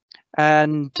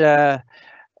 And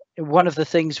one of the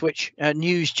things which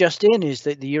news just in is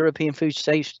that the European Food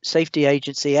Safety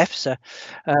Agency, EFSA,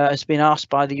 has been asked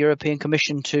by the European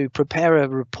Commission to prepare a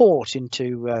report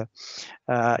into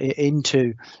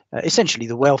essentially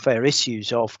the welfare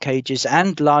issues of cages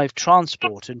and live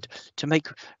transport, and to make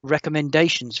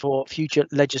recommendations for future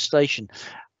legislation.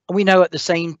 We know at the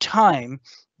same time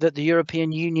that the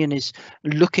European Union is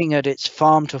looking at its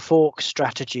farm to fork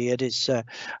strategy, at its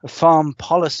farm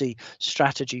policy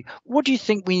strategy. What do you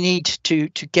think we need to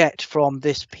get from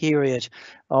this period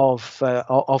of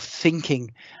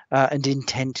thinking and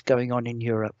intent going on in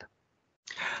Europe?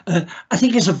 I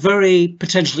think it's a very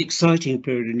potentially exciting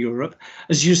period in Europe.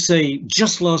 As you say,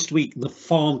 just last week, the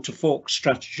farm to fork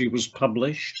strategy was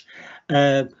published.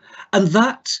 And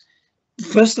that,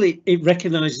 firstly, it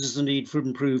recognises the need for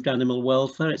improved animal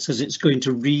welfare. It says it's going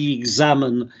to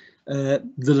re-examine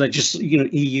the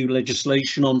EU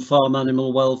legislation on farm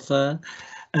animal welfare.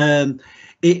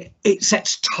 It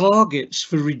sets targets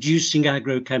for reducing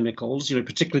agrochemicals,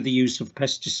 particularly the use of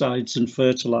pesticides and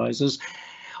fertilisers.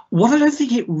 What I don't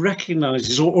think it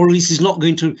recognises, or at least is not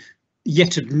going to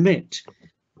yet admit,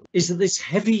 is that this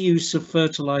heavy use of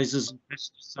fertilisers and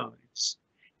pesticides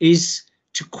is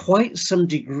to quite some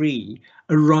degree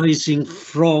arising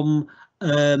from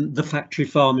the factory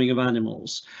farming of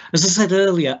animals. As I said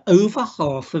earlier, over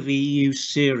half of EU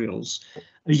cereals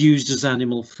are used as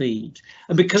animal feed.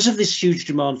 And because of this huge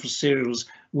demand for cereals,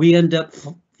 we end up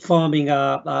farming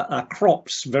our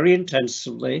crops very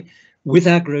intensively with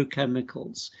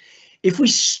agrochemicals. If we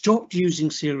stopped using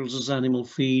cereals as animal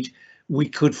feed, we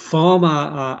could farm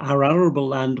our arable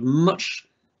land much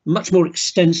more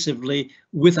extensively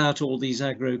without all these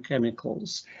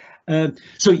agrochemicals.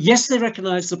 So yes, they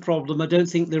recognise the problem. I don't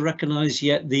think they recognise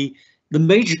yet the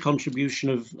major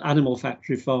contribution of animal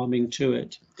factory farming to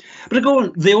it. But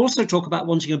they also talk about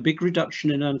wanting a big reduction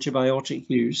in antibiotic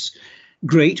use.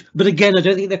 Great, but again, I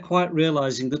don't think they're quite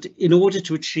realising that in order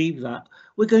to achieve that,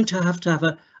 we're going to have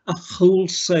a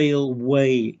wholesale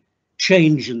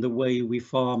change in the way we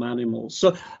farm animals.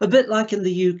 So a bit like in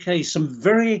the UK, some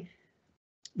very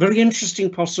interesting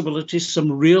possibilities,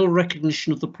 some real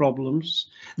recognition of the problems.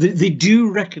 They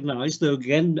do recognise, though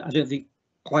again, I don't think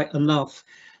quite enough,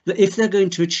 that if they're going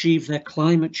to achieve their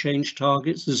climate change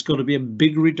targets, there's got to be a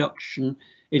big reduction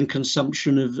in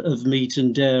consumption of meat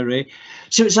and dairy.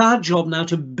 So it's our job now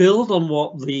to build on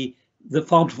what the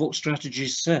farm to fork strategy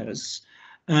says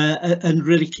and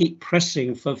really keep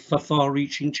pressing for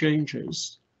far-reaching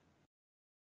changes.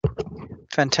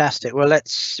 Fantastic. Well,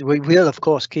 we will, of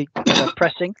course, keep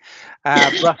pressing.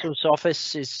 Brussels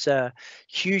office is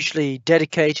hugely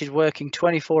dedicated, working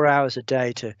 24 hours a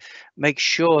day to make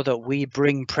sure that we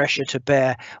bring pressure to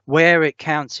bear where it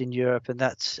counts in Europe, and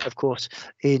that's, of course,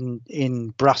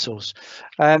 in Brussels.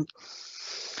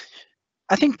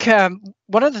 I think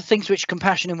one of the things which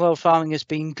Compassion in World Farming has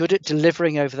been good at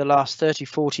delivering over the last 30,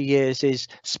 40 years is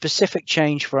specific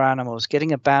change for animals,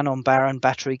 getting a ban on barren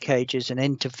battery cages and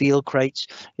into veal crates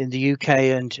in the UK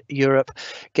and Europe,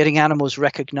 getting animals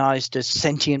recognised as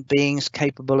sentient beings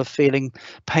capable of feeling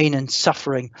pain and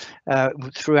suffering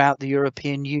throughout the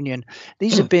European Union.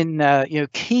 These have been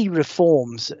key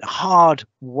reforms,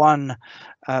 hard-won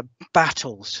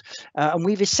battles, and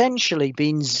we've essentially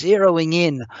been zeroing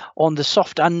in on the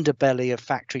soft underbelly of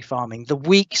factory farming, the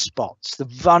weak spots, the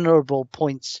vulnerable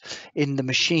points in the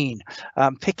machine,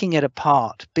 picking it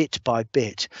apart bit by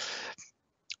bit.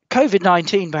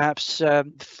 COVID-19 perhaps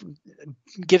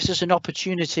gives us an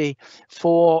opportunity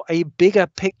for a bigger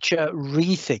picture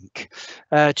rethink,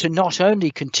 to not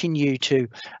only continue to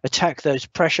attack those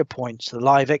pressure points, the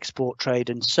live export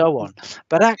trade and so on,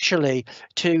 but actually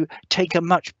to take a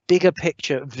much bigger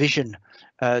picture vision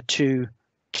to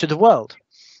the world,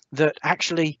 that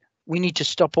actually we need to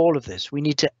stop all of this. We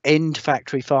need to end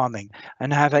factory farming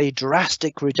and have a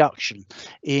drastic reduction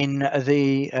in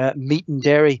the meat and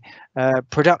dairy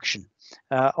production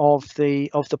of the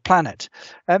planet.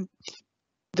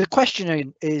 The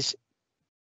question is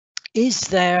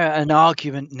there an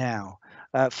argument now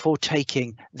for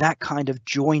taking that kind of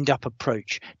joined up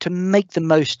approach to make the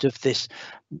most of this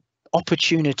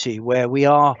opportunity where we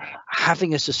are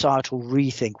having a societal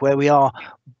rethink, where we are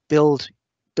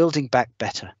building back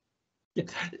better? Yeah.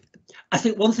 I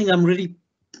think one thing I'm really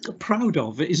proud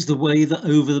of is the way that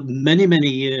over many, many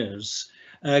years,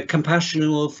 Compassion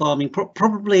in World Farming,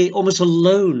 probably almost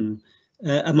alone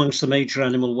amongst the major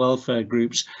animal welfare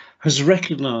groups, has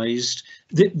recognised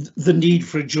the need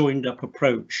for a joined up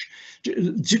approach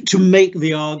to make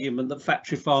the argument that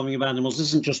factory farming of animals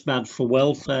isn't just bad for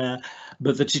welfare,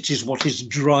 but that it is what is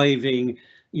driving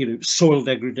soil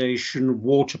degradation,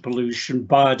 water pollution,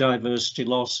 biodiversity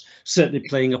loss, certainly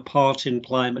playing a part in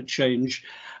climate change,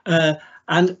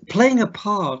 and playing a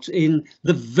part in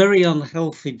the very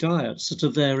unhealthy diets that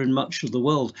are there in much of the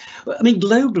world. I mean,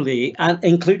 globally, and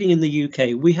including in the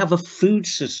UK, we have a food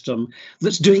system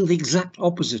that's doing the exact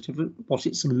opposite of what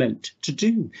it's meant to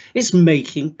do. It's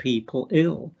making people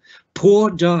ill. Poor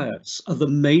diets are the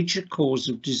major cause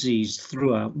of disease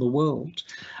throughout the world,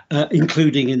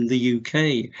 including in the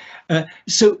UK.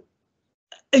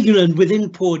 And within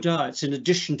poor diets, in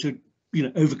addition to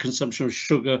overconsumption of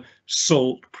sugar,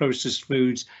 salt, processed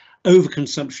foods,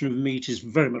 overconsumption of meat is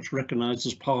very much recognised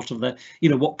as part of that,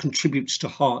 what contributes to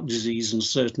heart disease and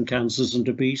certain cancers and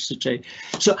obesity.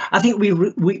 So I think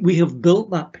we have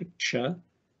built that picture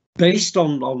based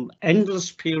on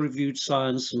endless peer-reviewed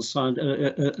science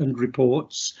and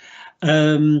reports,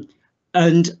 and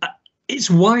it's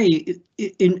why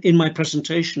in my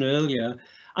presentation earlier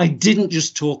I didn't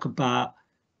just talk about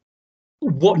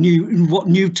what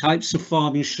new types of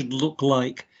farming should look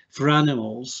like for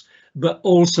animals, but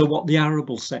also what the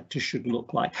arable sector should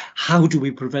look like. How do we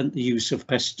prevent the use of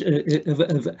pests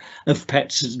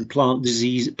and plant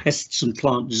diseases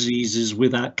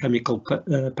without chemical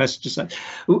pesticides?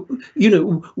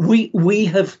 We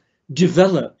have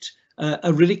developed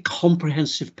a really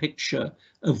comprehensive picture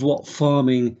of what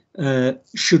farming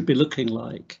should be looking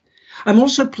like. I'm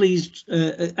also pleased,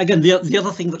 again, the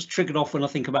other thing that's triggered off when I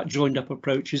think about joined up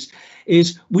approaches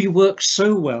is we work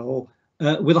so well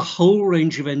with a whole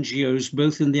range of NGOs,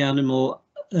 both in the animal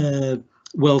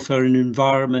welfare and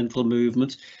environmental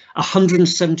movement.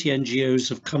 170 NGOs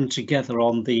have come together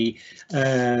on the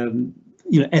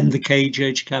End the Cage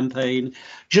Age campaign.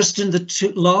 Just in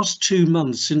the last 2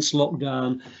 months since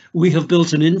lockdown, we have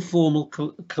built an informal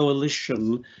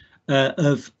coalition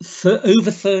of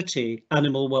over 30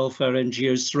 animal welfare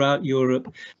NGOs throughout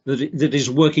Europe that is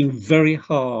working very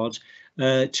hard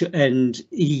to end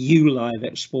EU live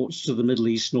exports to the Middle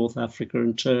East, North Africa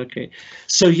and Turkey.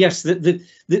 So yes,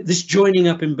 this joining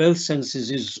up in both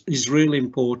senses is really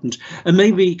important. And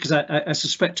maybe, because I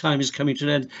suspect time is coming to an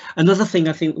end, another thing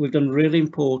I think we've done really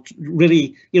important,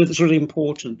 that's really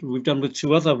important, we've done with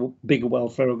 2 other big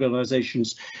welfare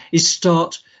organisations, is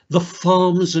start the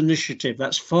Farms Initiative.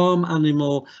 That's Farm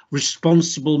Animal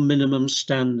Responsible Minimum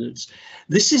Standards.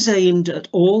 This is aimed at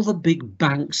all the big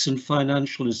banks and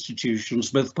financial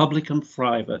institutions, both public and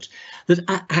private, that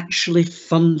are actually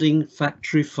funding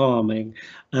factory farming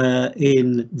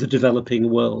in the developing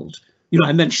world.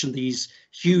 I mentioned these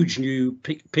huge new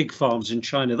pig farms in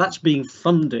China. That's being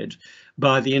funded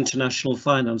by the International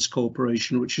Finance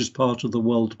Corporation, which is part of the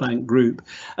World Bank Group.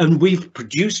 And we've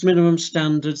produced minimum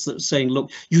standards that are saying,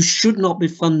 look, you should not be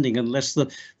funding unless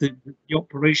the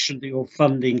operation that you're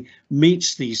funding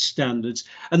meets these standards.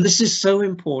 And this is so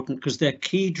important because they're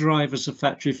key drivers of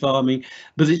factory farming,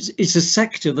 but it's a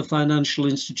sector, the financial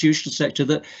institutional sector,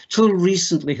 that till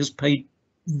recently has paid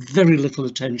very little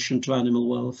attention to animal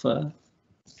welfare.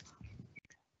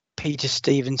 Peter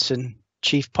Stevenson,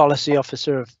 Chief Policy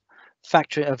Officer of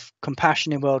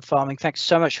Compassion in World Farming. Thanks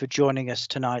so much for joining us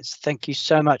tonight. Thank you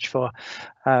so much for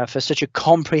such a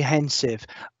comprehensive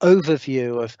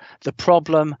overview of the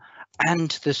problem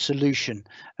and the solution,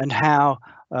 and how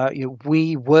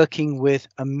we, working with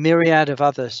a myriad of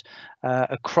others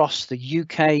across the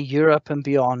UK, Europe and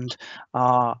beyond,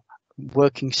 are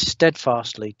working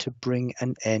steadfastly to bring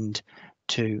an end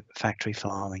to factory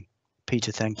farming.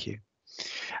 Peter, thank you.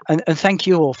 And thank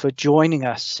you all for joining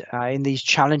us in these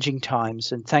challenging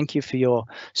times, and thank you for your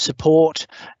support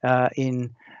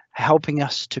in helping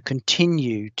us to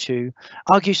continue to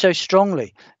argue so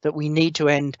strongly that we need to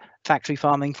end factory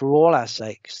farming for all our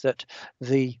sakes, that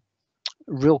the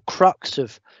real crux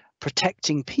of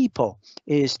protecting people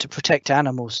is to protect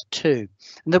animals too,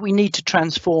 and that we need to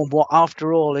transform what,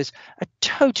 after all, is a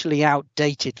totally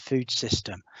outdated food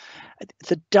system.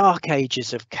 The dark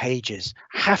ages of cages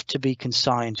have to be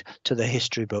consigned to the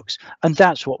history books, and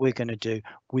that's what we're going to do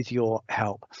with your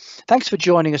help. Thanks for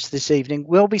joining us this evening.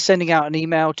 We'll be sending out an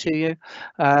email to you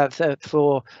as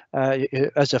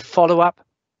a follow-up.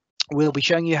 We'll be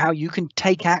showing you how you can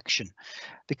take action,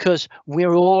 because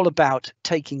we're all about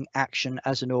taking action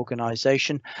as an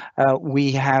organization.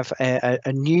 We have a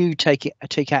new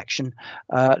Take Action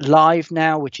live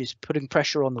now, which is putting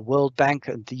pressure on the World Bank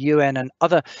and the UN and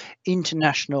other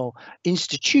international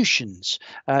institutions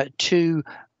to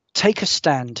take a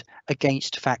stand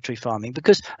against factory farming.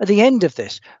 Because at the end of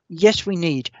this, yes, we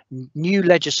need new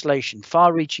legislation,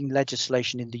 far-reaching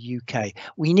legislation in the UK.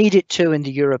 We need it too in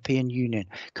the European Union.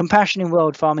 Compassion in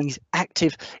World Farming is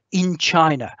active in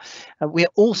China. We're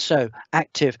also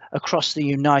active across the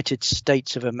United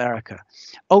States of America.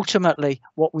 Ultimately,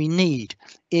 what we need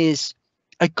is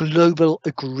a global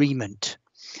agreement,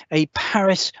 a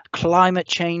Paris climate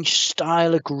change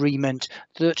style agreement,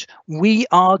 that we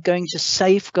are going to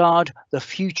safeguard the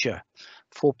future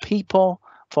for people,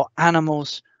 for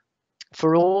animals,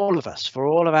 for all of us, for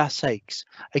all of our sakes,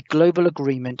 a global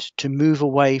agreement to move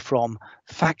away from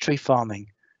factory farming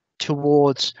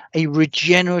towards a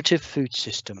regenerative food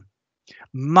system,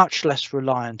 much less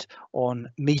reliant on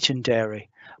meat and dairy,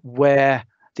 where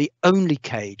the only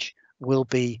cage will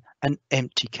be an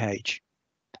empty cage.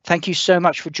 Thank you so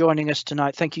much for joining us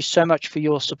tonight. Thank you so much for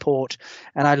your support,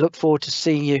 and I look forward to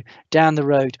seeing you down the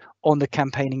road on the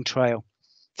campaigning trail.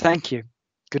 Thank you.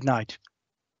 Good night.